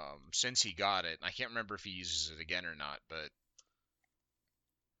since he got it. I can't remember if he uses it again or not, but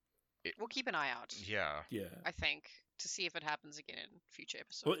we'll keep an eye out. Yeah. I think to see if it happens again in future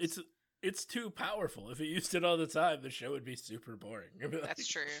episodes. Well, it's too powerful. If he used it all the time, the show would be super boring. That's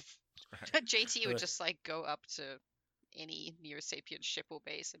true. Right. JT would just like go up to any Neo Sapien ship or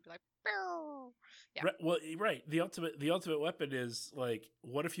base and be like, "Bow." Yeah. Right. The ultimate weapon is like,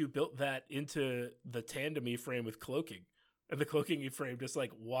 what if you built that into the tandem E-frame with cloaking, and the cloaking E-frame just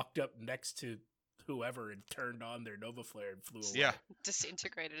like walked up next to whoever and turned on their Nova Flare and flew away. Yeah.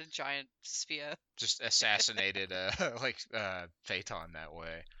 Disintegrated a giant sphere. Just assassinated Phaeton that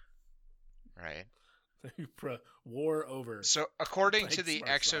way. Right. War over. So according to the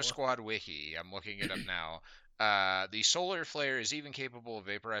Exo Squad wiki, I'm looking it up now. The solar flare is even capable of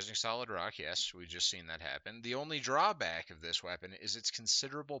vaporizing solid rock. Yes, we've just seen that happen. The only drawback of this weapon is its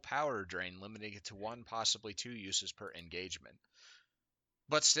considerable power drain, limiting it to 1, possibly 2 uses per engagement.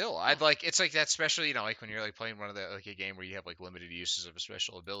 But still, it's like that special, like when you're like playing one of the like a game where you have like limited uses of a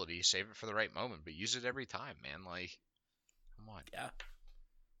special ability, save it for the right moment, but use it every time, man. Like, come on. Yeah.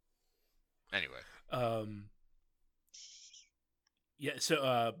 Anyway. Yeah,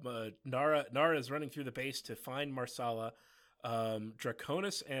 so Nara is running through the base to find Marsala.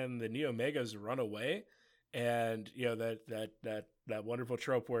 Draconis and the Neo Megas run away, and that wonderful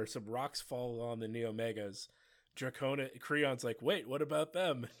trope where some rocks fall on the Neo Megas. Creon's like, wait, what about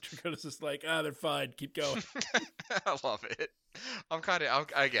them? Draconis is like, they're fine, keep going. I love it. I'm kind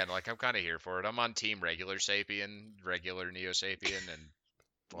of here for it. I'm on team regular Sapien, regular Neo Sapien, and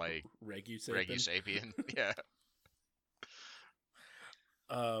like Regu Sapien. Yeah.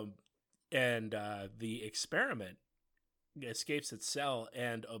 And the experiment escapes its cell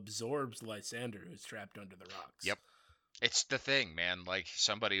and absorbs Lysander, who's trapped under the rocks. Yep. It's the Thing, man. Like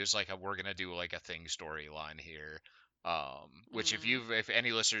somebody was like, we're gonna do like a Thing storyline here. Which if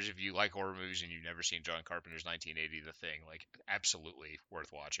any listeners, if you like horror movies and you've never seen John Carpenter's 1980 The Thing, like absolutely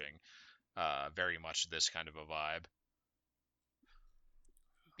worth watching. Very much this kind of a vibe.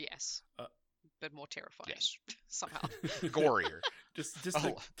 Yes. But more terrifying. Yes. Somehow. Gorier. just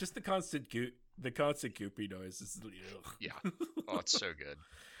the constant goopy noise is Yeah. Oh, it's so good.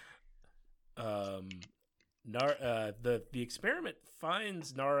 The experiment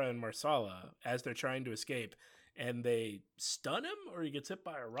finds Nara and Marsala as they're trying to escape, and they stun him, or he gets hit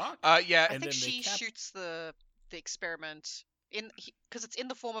by a rock. Yeah. I think she shoots the experiment because it's in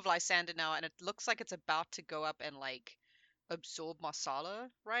the form of Lysander now, and it looks like it's about to go up and like absorb Marsala,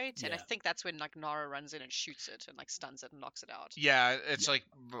 right? Yeah. And I think that's when like Nara runs in and shoots it and like stuns it and knocks it out. Yeah, it's like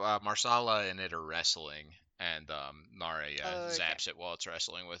Marsala and it are wrestling, and Nara zaps it while it's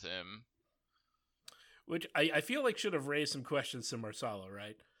wrestling with him. Which I feel like should have raised some questions to Marsala,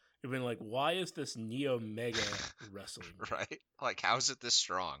 right? It'd been like, why is this Neo Mega wrestling? Right? Like, how is it this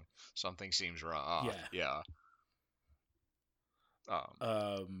strong? Something seems wrong. Yeah.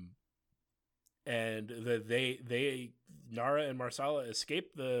 And they Nara and Marsala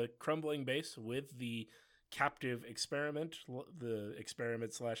escape the crumbling base with the captive experiment, the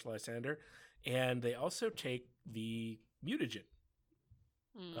experiment / Lysander, and they also take the mutagen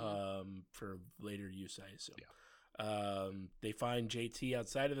for later use, I assume. Yeah. They find JT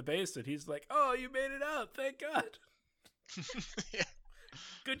outside of the base, and he's like, "Oh, you made it out! Thank God." Yeah.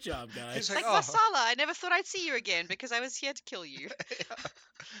 Good job, guys. It's like, Marsala, I never thought I'd see you again because I was here to kill you. Yeah.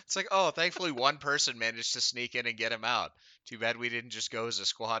 It's like, oh, thankfully one person managed to sneak in and get him out. Too bad we didn't just go as a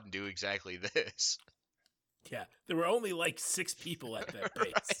squad and do exactly this. Yeah, there were only like 6 people at that base.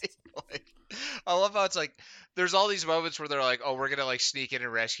 Right? Like, I love how it's like there's all these moments where they're like, oh, we're gonna like sneak in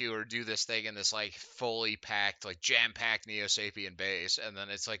and rescue or do this thing in this like fully packed, like jam-packed Neo Sapien base, and then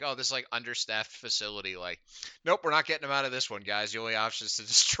it's like, oh, this like understaffed facility, like, nope, we're not getting him out of this one, guys. The only option is to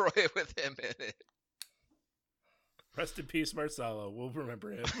destroy it with him in it. Rest in peace, Marsala. We'll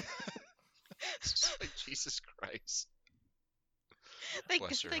remember him. It's like, Jesus Christ. They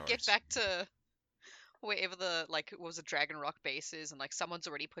get back to wherever the like was a Dragon Rock base is, and like someone's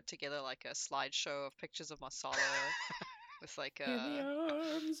already put together like a slideshow of pictures of Marsala with like Sarah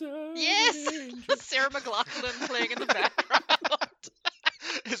McLachlan playing in the background.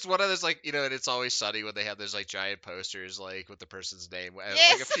 It's one of those like, you know, and It's Always Sunny when they have those like giant posters like with the person's name at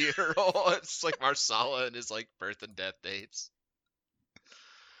Yes! like a funeral. It's like Marsala and his like birth and death dates.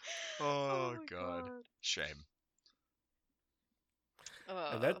 Oh God. Shame.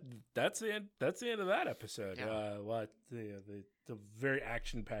 And that's the end. That's the end of that episode. Yeah. The very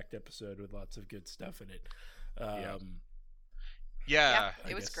action-packed episode with lots of good stuff in it. Yeah,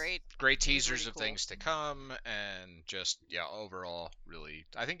 it was great. Great teasers really of cool. things to come, and just overall, really,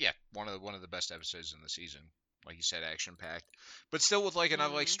 I think one of the best episodes in the season. Like you said, action-packed, but still with like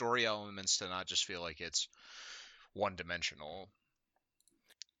enough like story elements to not just feel like it's one-dimensional.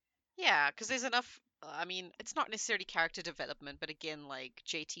 Yeah, because there's enough. I mean, it's not necessarily character development, but again, like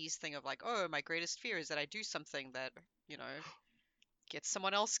JT's thing of like, oh, my greatest fear is that I do something that, you know, gets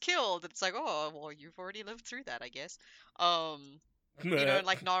someone else killed. It's like, oh, well, you've already lived through that, I guess. You know, and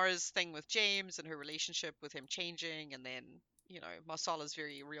like Nara's thing with James and her relationship with him changing, and then, you know, Marsala's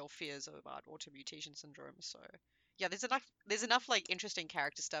very real fears about automutation syndrome. So, yeah, there's enough like interesting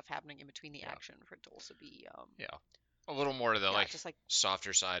character stuff happening in between the action for it to also be a little more of the just like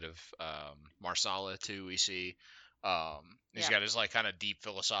softer side of Marsala too. We see he's got his like kind of deep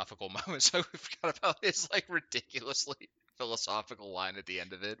philosophical moments. I forgot about his like ridiculously philosophical line at the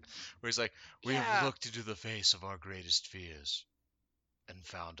end of it, where he's like, "We have looked into the face of our greatest fears and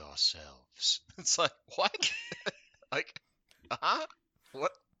found ourselves." It's like, what? Like,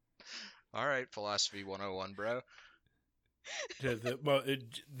 what? All right, philosophy 101, bro.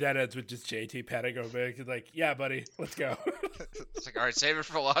 That ends with just JT patting over back. He's like, "Yeah, buddy, let's go." It's like, all right, save it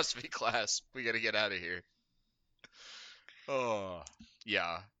for philosophy class. We got to get out of here. Oh,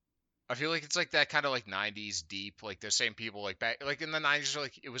 yeah. I feel like it's like that kind of like 90s deep, like the same people like back like in the 90s,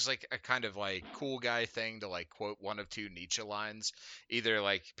 like it was like a kind of like cool guy thing to like quote one of two Nietzsche lines, either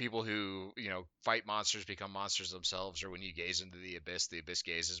like people who, you know, fight monsters become monsters themselves, or when you gaze into the abyss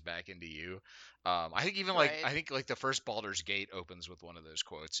gazes back into you. I think even like I think like the first Baldur's Gate opens with one of those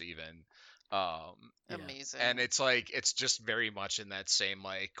quotes even. amazing. And it's like it's just very much in that same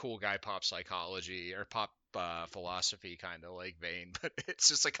like cool guy pop psychology or pop philosophy kind of like vein, but it's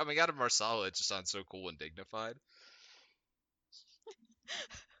just like coming out of Marsala, it just sounds so cool and dignified.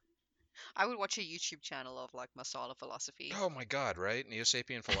 I would watch a YouTube channel of like Masala philosophy. Oh my god, right?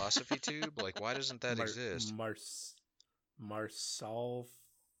 Neo-Sapien Philosophy Tube? Like, why doesn't that exist? Marsal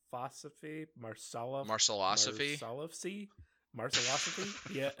philosophy, Marcelosophy?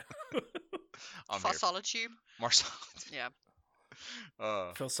 Marcelosophy. Yeah. I'm here. Fossolitube. Marcel. Yeah.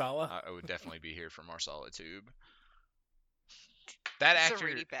 Phil Sala. I would definitely be here for Marsala Tube. That It's actor a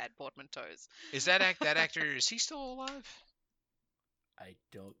really bad portmanteaus. is that actor? Is he still alive? I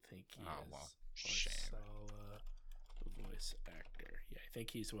don't think he Oh, is. well, shame. Marsala, voice actor. Yeah, I think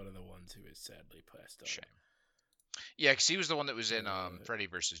he's one of the ones who is sadly passed on. Shame. Yeah, because he was the one that was in Freddy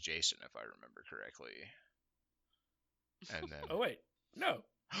vs. Jason, if I remember correctly. And then Oh wait, no.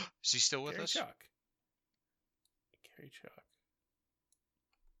 is he still with Gary us? Chalk. Gary Chalk.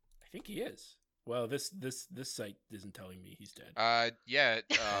 I think he is. Well, this site isn't telling me he's dead. Yeah.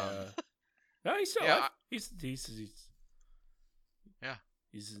 No, he's still yeah, alive. He's Yeah.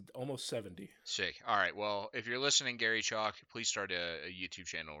 He's almost 70. Sick. All right. Well, if you're listening, Gary Chalk, please start a YouTube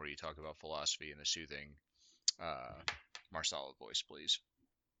channel where you talk about philosophy in a soothing, Marsala voice, please.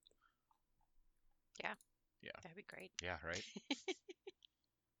 Yeah. Yeah. That'd be great. Yeah. Right.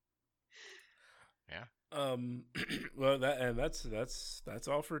 Yeah. Well, that's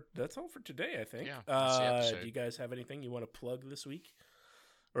all for today, I think. Yeah, that's the episode. Do you guys have anything you want to plug this week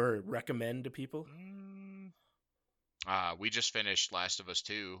or recommend to people? We just finished Last of Us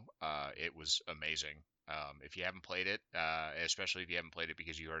 2. It was amazing. If you haven't played it, especially if you haven't played it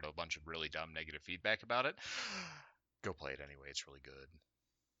because you heard a bunch of really dumb negative feedback about it, go play it anyway. It's really good.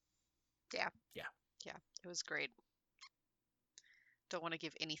 Yeah. It was great. Don't want to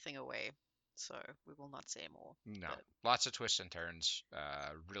give anything away, so we will not say more. No, but- lots of twists and turns.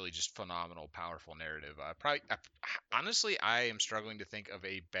 Really just phenomenal, powerful narrative. Honestly, I am struggling to think of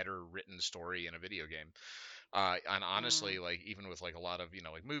a better written story in a video game. And honestly, like even with like a lot of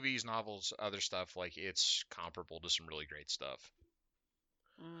like movies, novels, other stuff, like it's comparable to some really great stuff.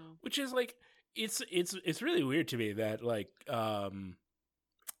 Which is like it's really weird to me that like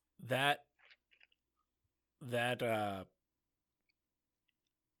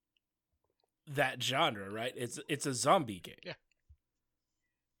that genre, right? It's a zombie game. Yeah.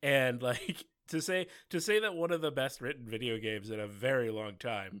 And like to say that one of the best written video games in a very long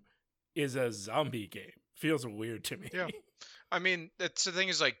time is a zombie game feels weird to me. Yeah. I mean, that's the thing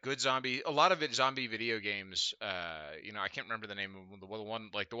is like good zombie. A lot of it zombie video games. I can't remember the name of the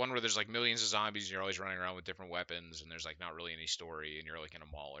one where there's like millions of zombies and you're always running around with different weapons and there's like not really any story and you're like in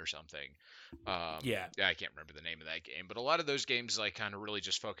a mall or something. Yeah, I can't remember the name of that game, but a lot of those games like kind of really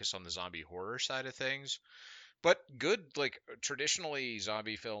just focus on the zombie horror side of things. But good, like traditionally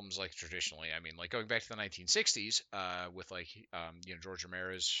zombie films, like traditionally, I mean, like going back to the 1960s, with like, George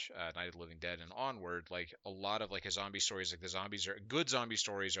Romero's Night of the Living Dead and onward, like a lot of like a zombie stories, like the zombies are good zombie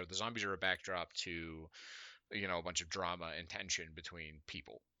stories, or the zombies are a backdrop to, a bunch of drama and tension between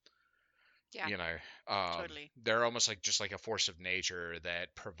people. Yeah. Totally. They're almost like just like a force of nature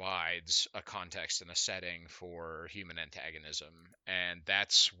that provides a context and a setting for human antagonism, and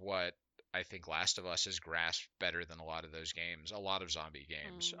that's what I think Last of Us has grasped better than a lot of those games, a lot of zombie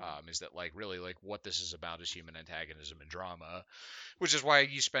games, is that like really like what this is about is human antagonism and drama, which is why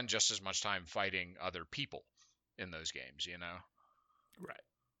you spend just as much time fighting other people in those games, Right.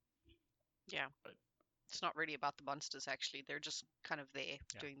 Yeah. It's not really about the monsters, actually. They're just kind of there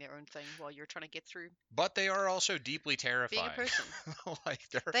doing their own thing while you're trying to get through. But they are also deeply terrifying. Being a person. Like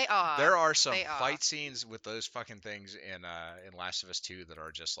They are. There are some They are. fight scenes with those fucking things in Last of Us 2 that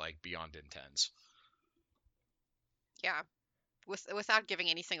are just like beyond intense. Yeah. Without giving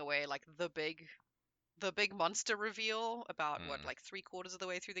anything away, like the big monster reveal about like 3/4 of the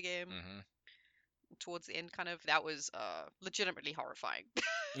way through the game, towards the end, kind of, that was legitimately horrifying.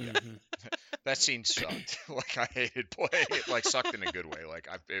 That scene sucked. Like I hated playing it. Like sucked in a good way. Like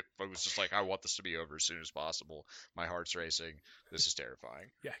I was just like, I want this to be over as soon as possible. My heart's racing. This is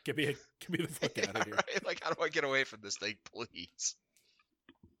terrifying. Yeah, get me the fuck out of here. Right? Like, how do I get away from this thing, please?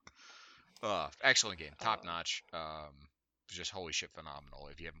 Excellent game, top notch. Just holy shit, phenomenal.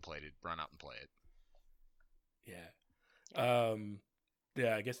 If you haven't played it, run out and play it. Yeah.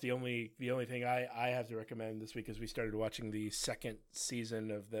 Yeah, I guess the only thing I have to recommend this week is we started watching the second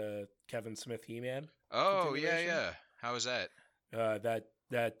season of the Kevin Smith He-Man. Oh yeah. How was that?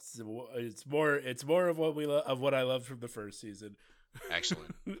 It's more of what I loved from the first season.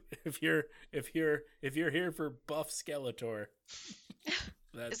 Excellent. if you're here for buff Skeletor,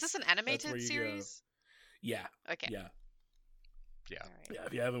 Is this an animated series? Yeah. Okay. Yeah. Yeah. All right.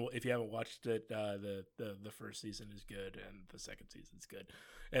 Yeah, if you haven't watched it, the first season is good, and the second season's good,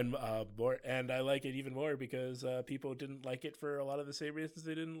 and I like it even more because people didn't like it for a lot of the same reasons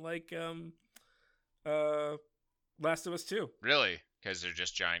they didn't like Last of Us 2. Really? Because they're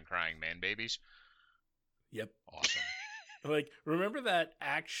just giant crying man babies? Yep. Awesome. Like, remember that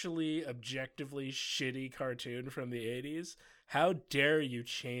actually objectively shitty cartoon from the 80s? How dare you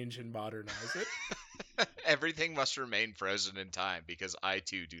change and modernize it? Everything must remain frozen in time because I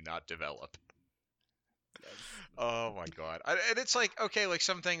too do not develop. Oh my god. And it's like, okay, like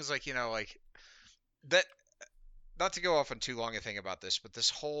some things like, like that, not to go off on too long a thing about this, but this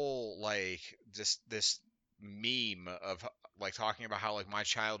whole like this meme of like talking about how like my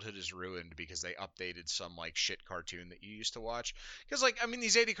childhood is ruined because they updated some like shit cartoon that you used to watch. Because like I mean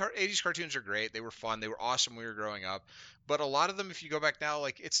these 80s cartoons are great. They were fun. They were awesome when we were growing up. But a lot of them, if you go back now,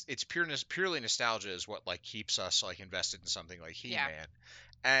 like it's purely nostalgia is what like keeps us like invested in something like He-Man.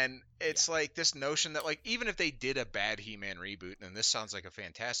 And it's like this notion that like even if they did a bad He-Man reboot, and this sounds like a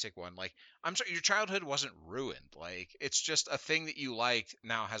fantastic one, like I'm sorry, your childhood wasn't ruined. Like it's just a thing that you liked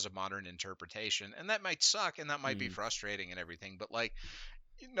now has a modern interpretation, and that might suck and that might be frustrating and everything. But like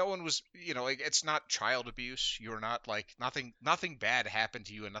no one was, like it's not child abuse. You're not like nothing bad happened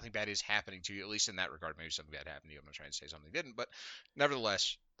to you, and nothing bad is happening to you. At least in that regard, maybe something bad happened to you. I'm not trying to say something didn't, but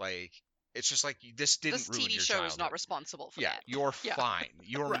nevertheless, like. It's just like this didn't This ruin TV your show childhood. is not responsible for Yeah, that. you're Yeah. fine.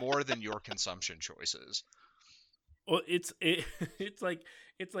 You're more than your consumption choices. Well, it's like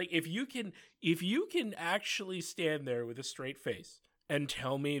if you can actually stand there with a straight face and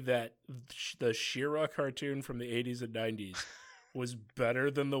tell me that the She-Ra cartoon from the 80s and 90s was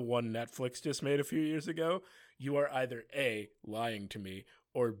better than the one Netflix just made a few years ago, you are either A, lying to me,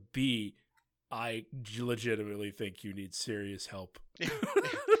 or B, I legitimately think you need serious help.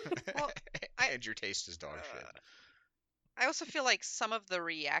 Well, and your taste is dog shit. I also feel like some of the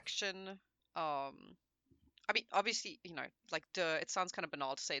reaction, I mean, obviously, like, it sounds kind of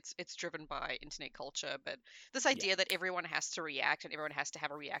banal to say it's driven by internet culture, but this idea that everyone has to react and everyone has to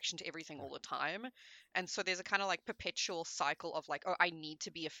have a reaction to everything all the time, and so there's a kind of like perpetual cycle of like, oh, I need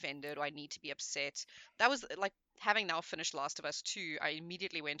to be offended or I need to be upset. That was like having now finished Last of Us 2, I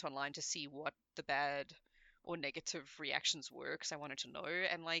immediately went online to see what the bad or negative reactions were because I wanted to know,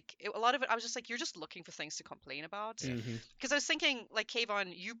 and like a lot of it, I was just like, you're just looking for things to complain about. Because I was thinking, like,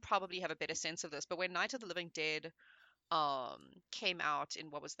 Kayvon, you probably have a better sense of this, but when Night of the Living Dead came out in,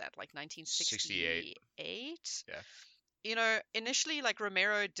 what was that, like 1968? Yeah. Initially, like,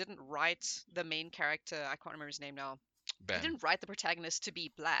 Romero didn't write the main character, I can't remember his name now. Ben. He didn't write the protagonist to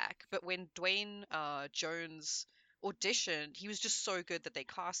be black, but when Dwayne Jones auditioned, he was just so good that they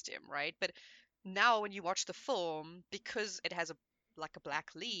cast him, right? But now when you watch the film, because it has a black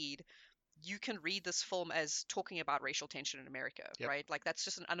lead, you can read this film as talking about racial tension in America, right? Like that's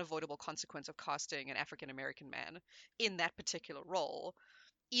just an unavoidable consequence of casting an African American man in that particular role,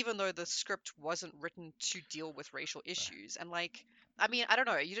 even though the script wasn't written to deal with racial issues. And like, I mean, I don't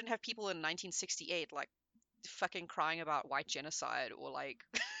know, you didn't have people in 1968 like fucking crying about white genocide or like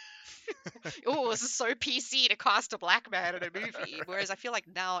oh, this is so PC to cast a black man in a movie. Whereas I feel like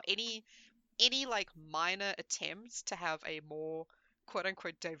now any like minor attempts to have a more quote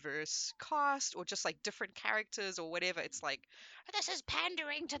unquote diverse cast or just like different characters or whatever, it's like, this is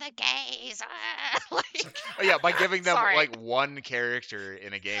pandering to the gays. Like, oh, yeah, by giving them sorry. like one character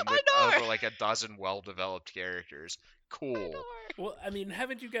in a game with over like a dozen well-developed characters. Cool. Well, I mean,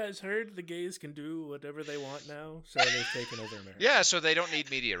 haven't you guys heard the gays can do whatever they want now? So they've taken over America. Yeah, so they don't need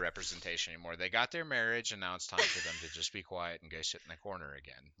media representation anymore. They got their marriage, and now it's time for them to just be quiet and go sit in the corner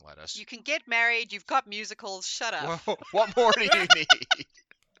again. Let us. You can get married. You've got musicals. Shut up. Well, what more do you need?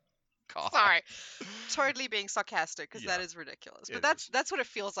 God. Sorry, totally being sarcastic because Yeah, that is ridiculous. it But that's what it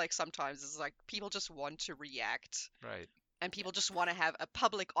feels like sometimes. Is like people just want to react, Right. and people just want to have a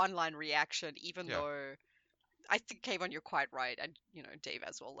public online reaction, even though I think, Kayvon, you're quite right, and Dave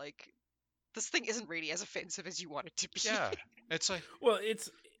as well. Like, this thing isn't really as offensive as you want it to be. Yeah, it's like, well,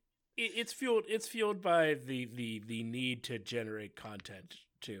 it's fueled by the need to generate content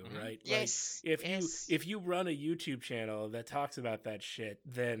too, right? Yes. Like if you run a YouTube channel that talks about that shit,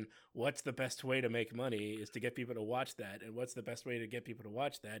 then what's the best way to make money is to get people to watch that, and what's the best way to get people to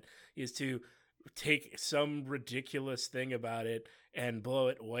watch that is to take some ridiculous thing about it and blow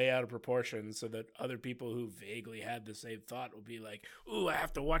it way out of proportion so that other people who vaguely had the same thought will be like, ooh, I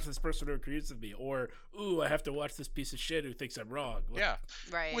have to watch this person who agrees with me, or ooh, I have to watch this piece of shit who thinks I'm wrong. Yeah.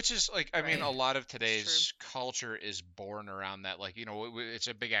 Right. Which is like, I mean, Right. a lot of true. today's culture is born around that, like, it's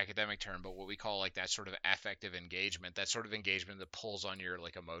a big academic term, but what we call like that sort of affective engagement, that sort of engagement that pulls on your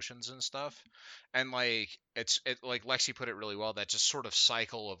like emotions and stuff. And like, like Lexi put it really well, that just sort of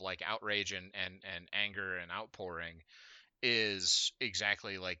cycle of like outrage and anger and outpouring is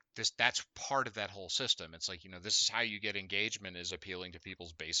exactly like this. That's part of that whole system. It's like, this is how you get engagement, is appealing to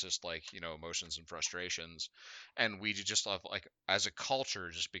people's basest, like, emotions and frustrations. And we just love, like, as a culture,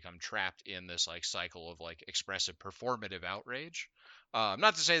 just become trapped in this like cycle of like expressive performative outrage.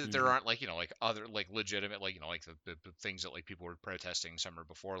 Not to say that there Mhm. aren't, like, like other like legitimate, like, like the things that like people were protesting summer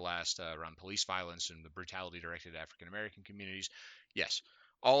before last, around police violence and the brutality directed at African American communities. Yes,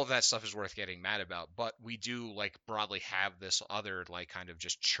 all of that stuff is worth getting mad about, but we do like broadly have this other like kind of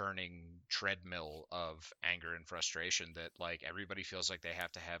just churning treadmill of anger and frustration that like everybody feels like they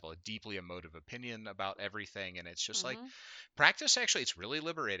have to have a deeply emotive opinion about everything. And it's just like, Mm-hmm. practice, actually, it's really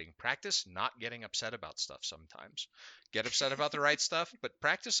liberating. Practice not getting upset about stuff sometimes. Get upset about the right stuff, but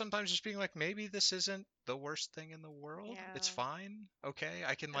practice sometimes just being like, maybe this isn't the worst thing in the world. It's Yeah. fine. Okay,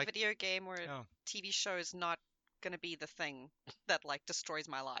 I can A like, video game or a oh, TV show is not gonna be the thing that like destroys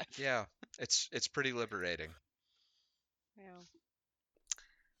my life. yeah, it's pretty liberating. Yeah.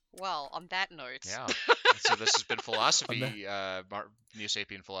 Well, on that note, Yeah. So this has been On that, Philosophy, Neo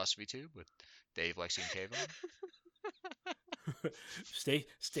Sapien Philosophy Tube with Dave, Lexi, and Kayvon.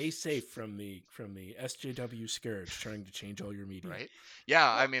 stay safe from the SJW scourge trying to change all your media. Right? Yeah,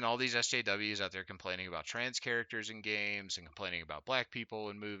 I well, mean, all these SJWs out there complaining about trans characters in games and complaining about black people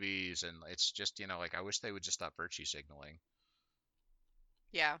in movies, and it's just, like, I wish they would just stop virtue signaling.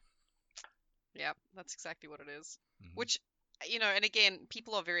 yeah, yeah, that's exactly what it is. Mhm. Which, and again,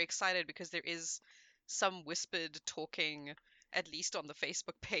 people are very excited because there is some whispered talking, at least on the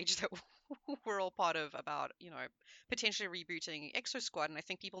Facebook page that we're all part of, about, potentially rebooting Exo Squad. And I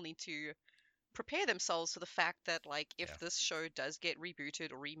think people need to prepare themselves for the fact that, like, if Yeah. this show does get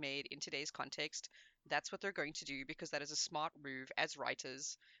rebooted or remade in today's context, that's what they're going to do, because that is a smart move as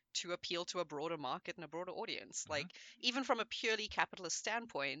writers to appeal to a broader market and a broader audience. Mhm. Like, even from a purely capitalist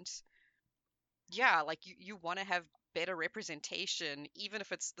standpoint, yeah, like you want to have better representation, even if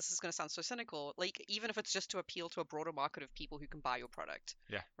this is going to sound so cynical, like even if it's just to appeal to a broader market of people who can buy your product.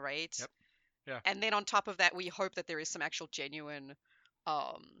 Yeah. Right. Yep. Yeah. And then on top of that, we hope that there is some actual genuine,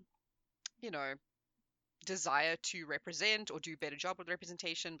 um, you know, desire to represent or do a better job with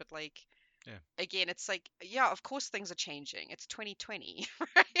representation. But like, Yeah. again, it's like, yeah, of course things are changing. It's 2020,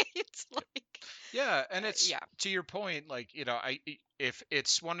 right? Like, Yeah, and it's yeah. to your point, like, if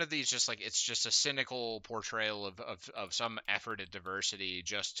it's one of these, just like, it's just a cynical portrayal of some effort at diversity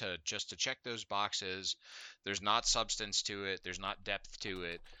just to check those boxes. There's not substance to it. There's not depth to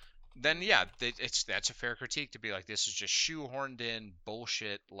it. Then yeah, that's a fair critique to be like, this is just shoehorned in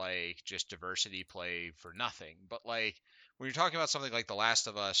bullshit, like just diversity play for nothing. But like, when you're talking about something like The Last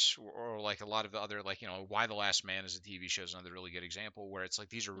of Us, or like a lot of the other, like, Why the Last Man is a TV show is another really good example, where it's like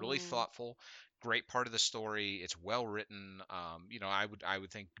these are really Mm, thoughtful, great part of the story. It's well written. I would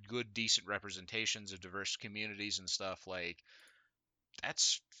think good, decent representations of diverse communities and stuff. Like,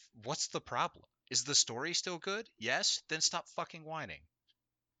 that's what's the problem? Is the story still good? Yes. Then stop fucking whining.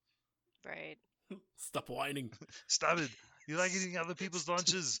 right. Stop whining. Stop it. You like eating other people's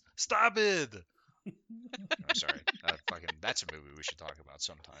lunches. Stop it. I'm sorry. That's a movie we should talk about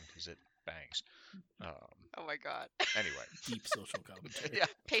sometime because it bangs. Oh my God. Anyway. Deep social commentary. Yeah.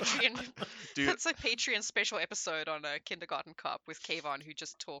 Patreon. Dude. That's a Patreon special episode on a Kindergarten Cop with Kayvon, who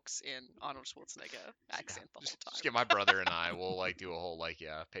just talks in Arnold Schwarzenegger accent the whole Just time. get my brother and I. We'll like do a whole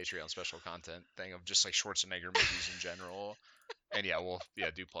Patreon special content thing of just like Schwarzenegger movies in general. And yeah, we'll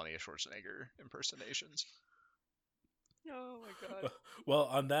do plenty of Schwarzenegger impersonations. Oh my God. Well,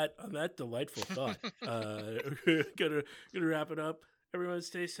 on that delightful thought, gonna wrap it up. Everyone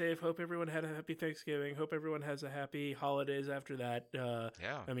stay safe. Hope everyone had a happy Thanksgiving. Hope everyone has a happy holidays after that.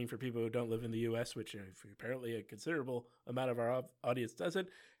 Yeah. I mean, for people who don't live in the U.S., which apparently a considerable amount of our audience doesn't,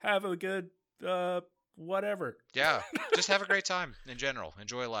 have a good whatever. Yeah. Just have a great time in general.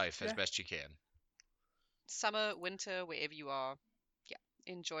 Enjoy life as Yeah. best you can. Summer, winter, wherever you are, yeah,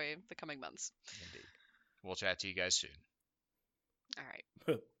 enjoy the coming months. Indeed. We'll chat to you guys soon. All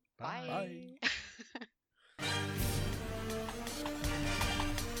right. Bye.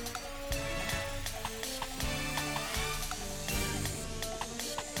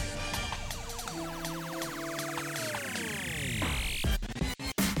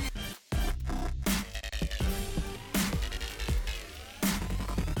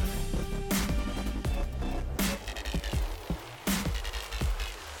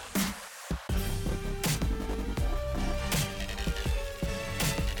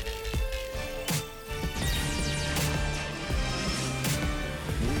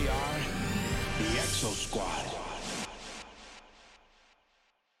 So Squad.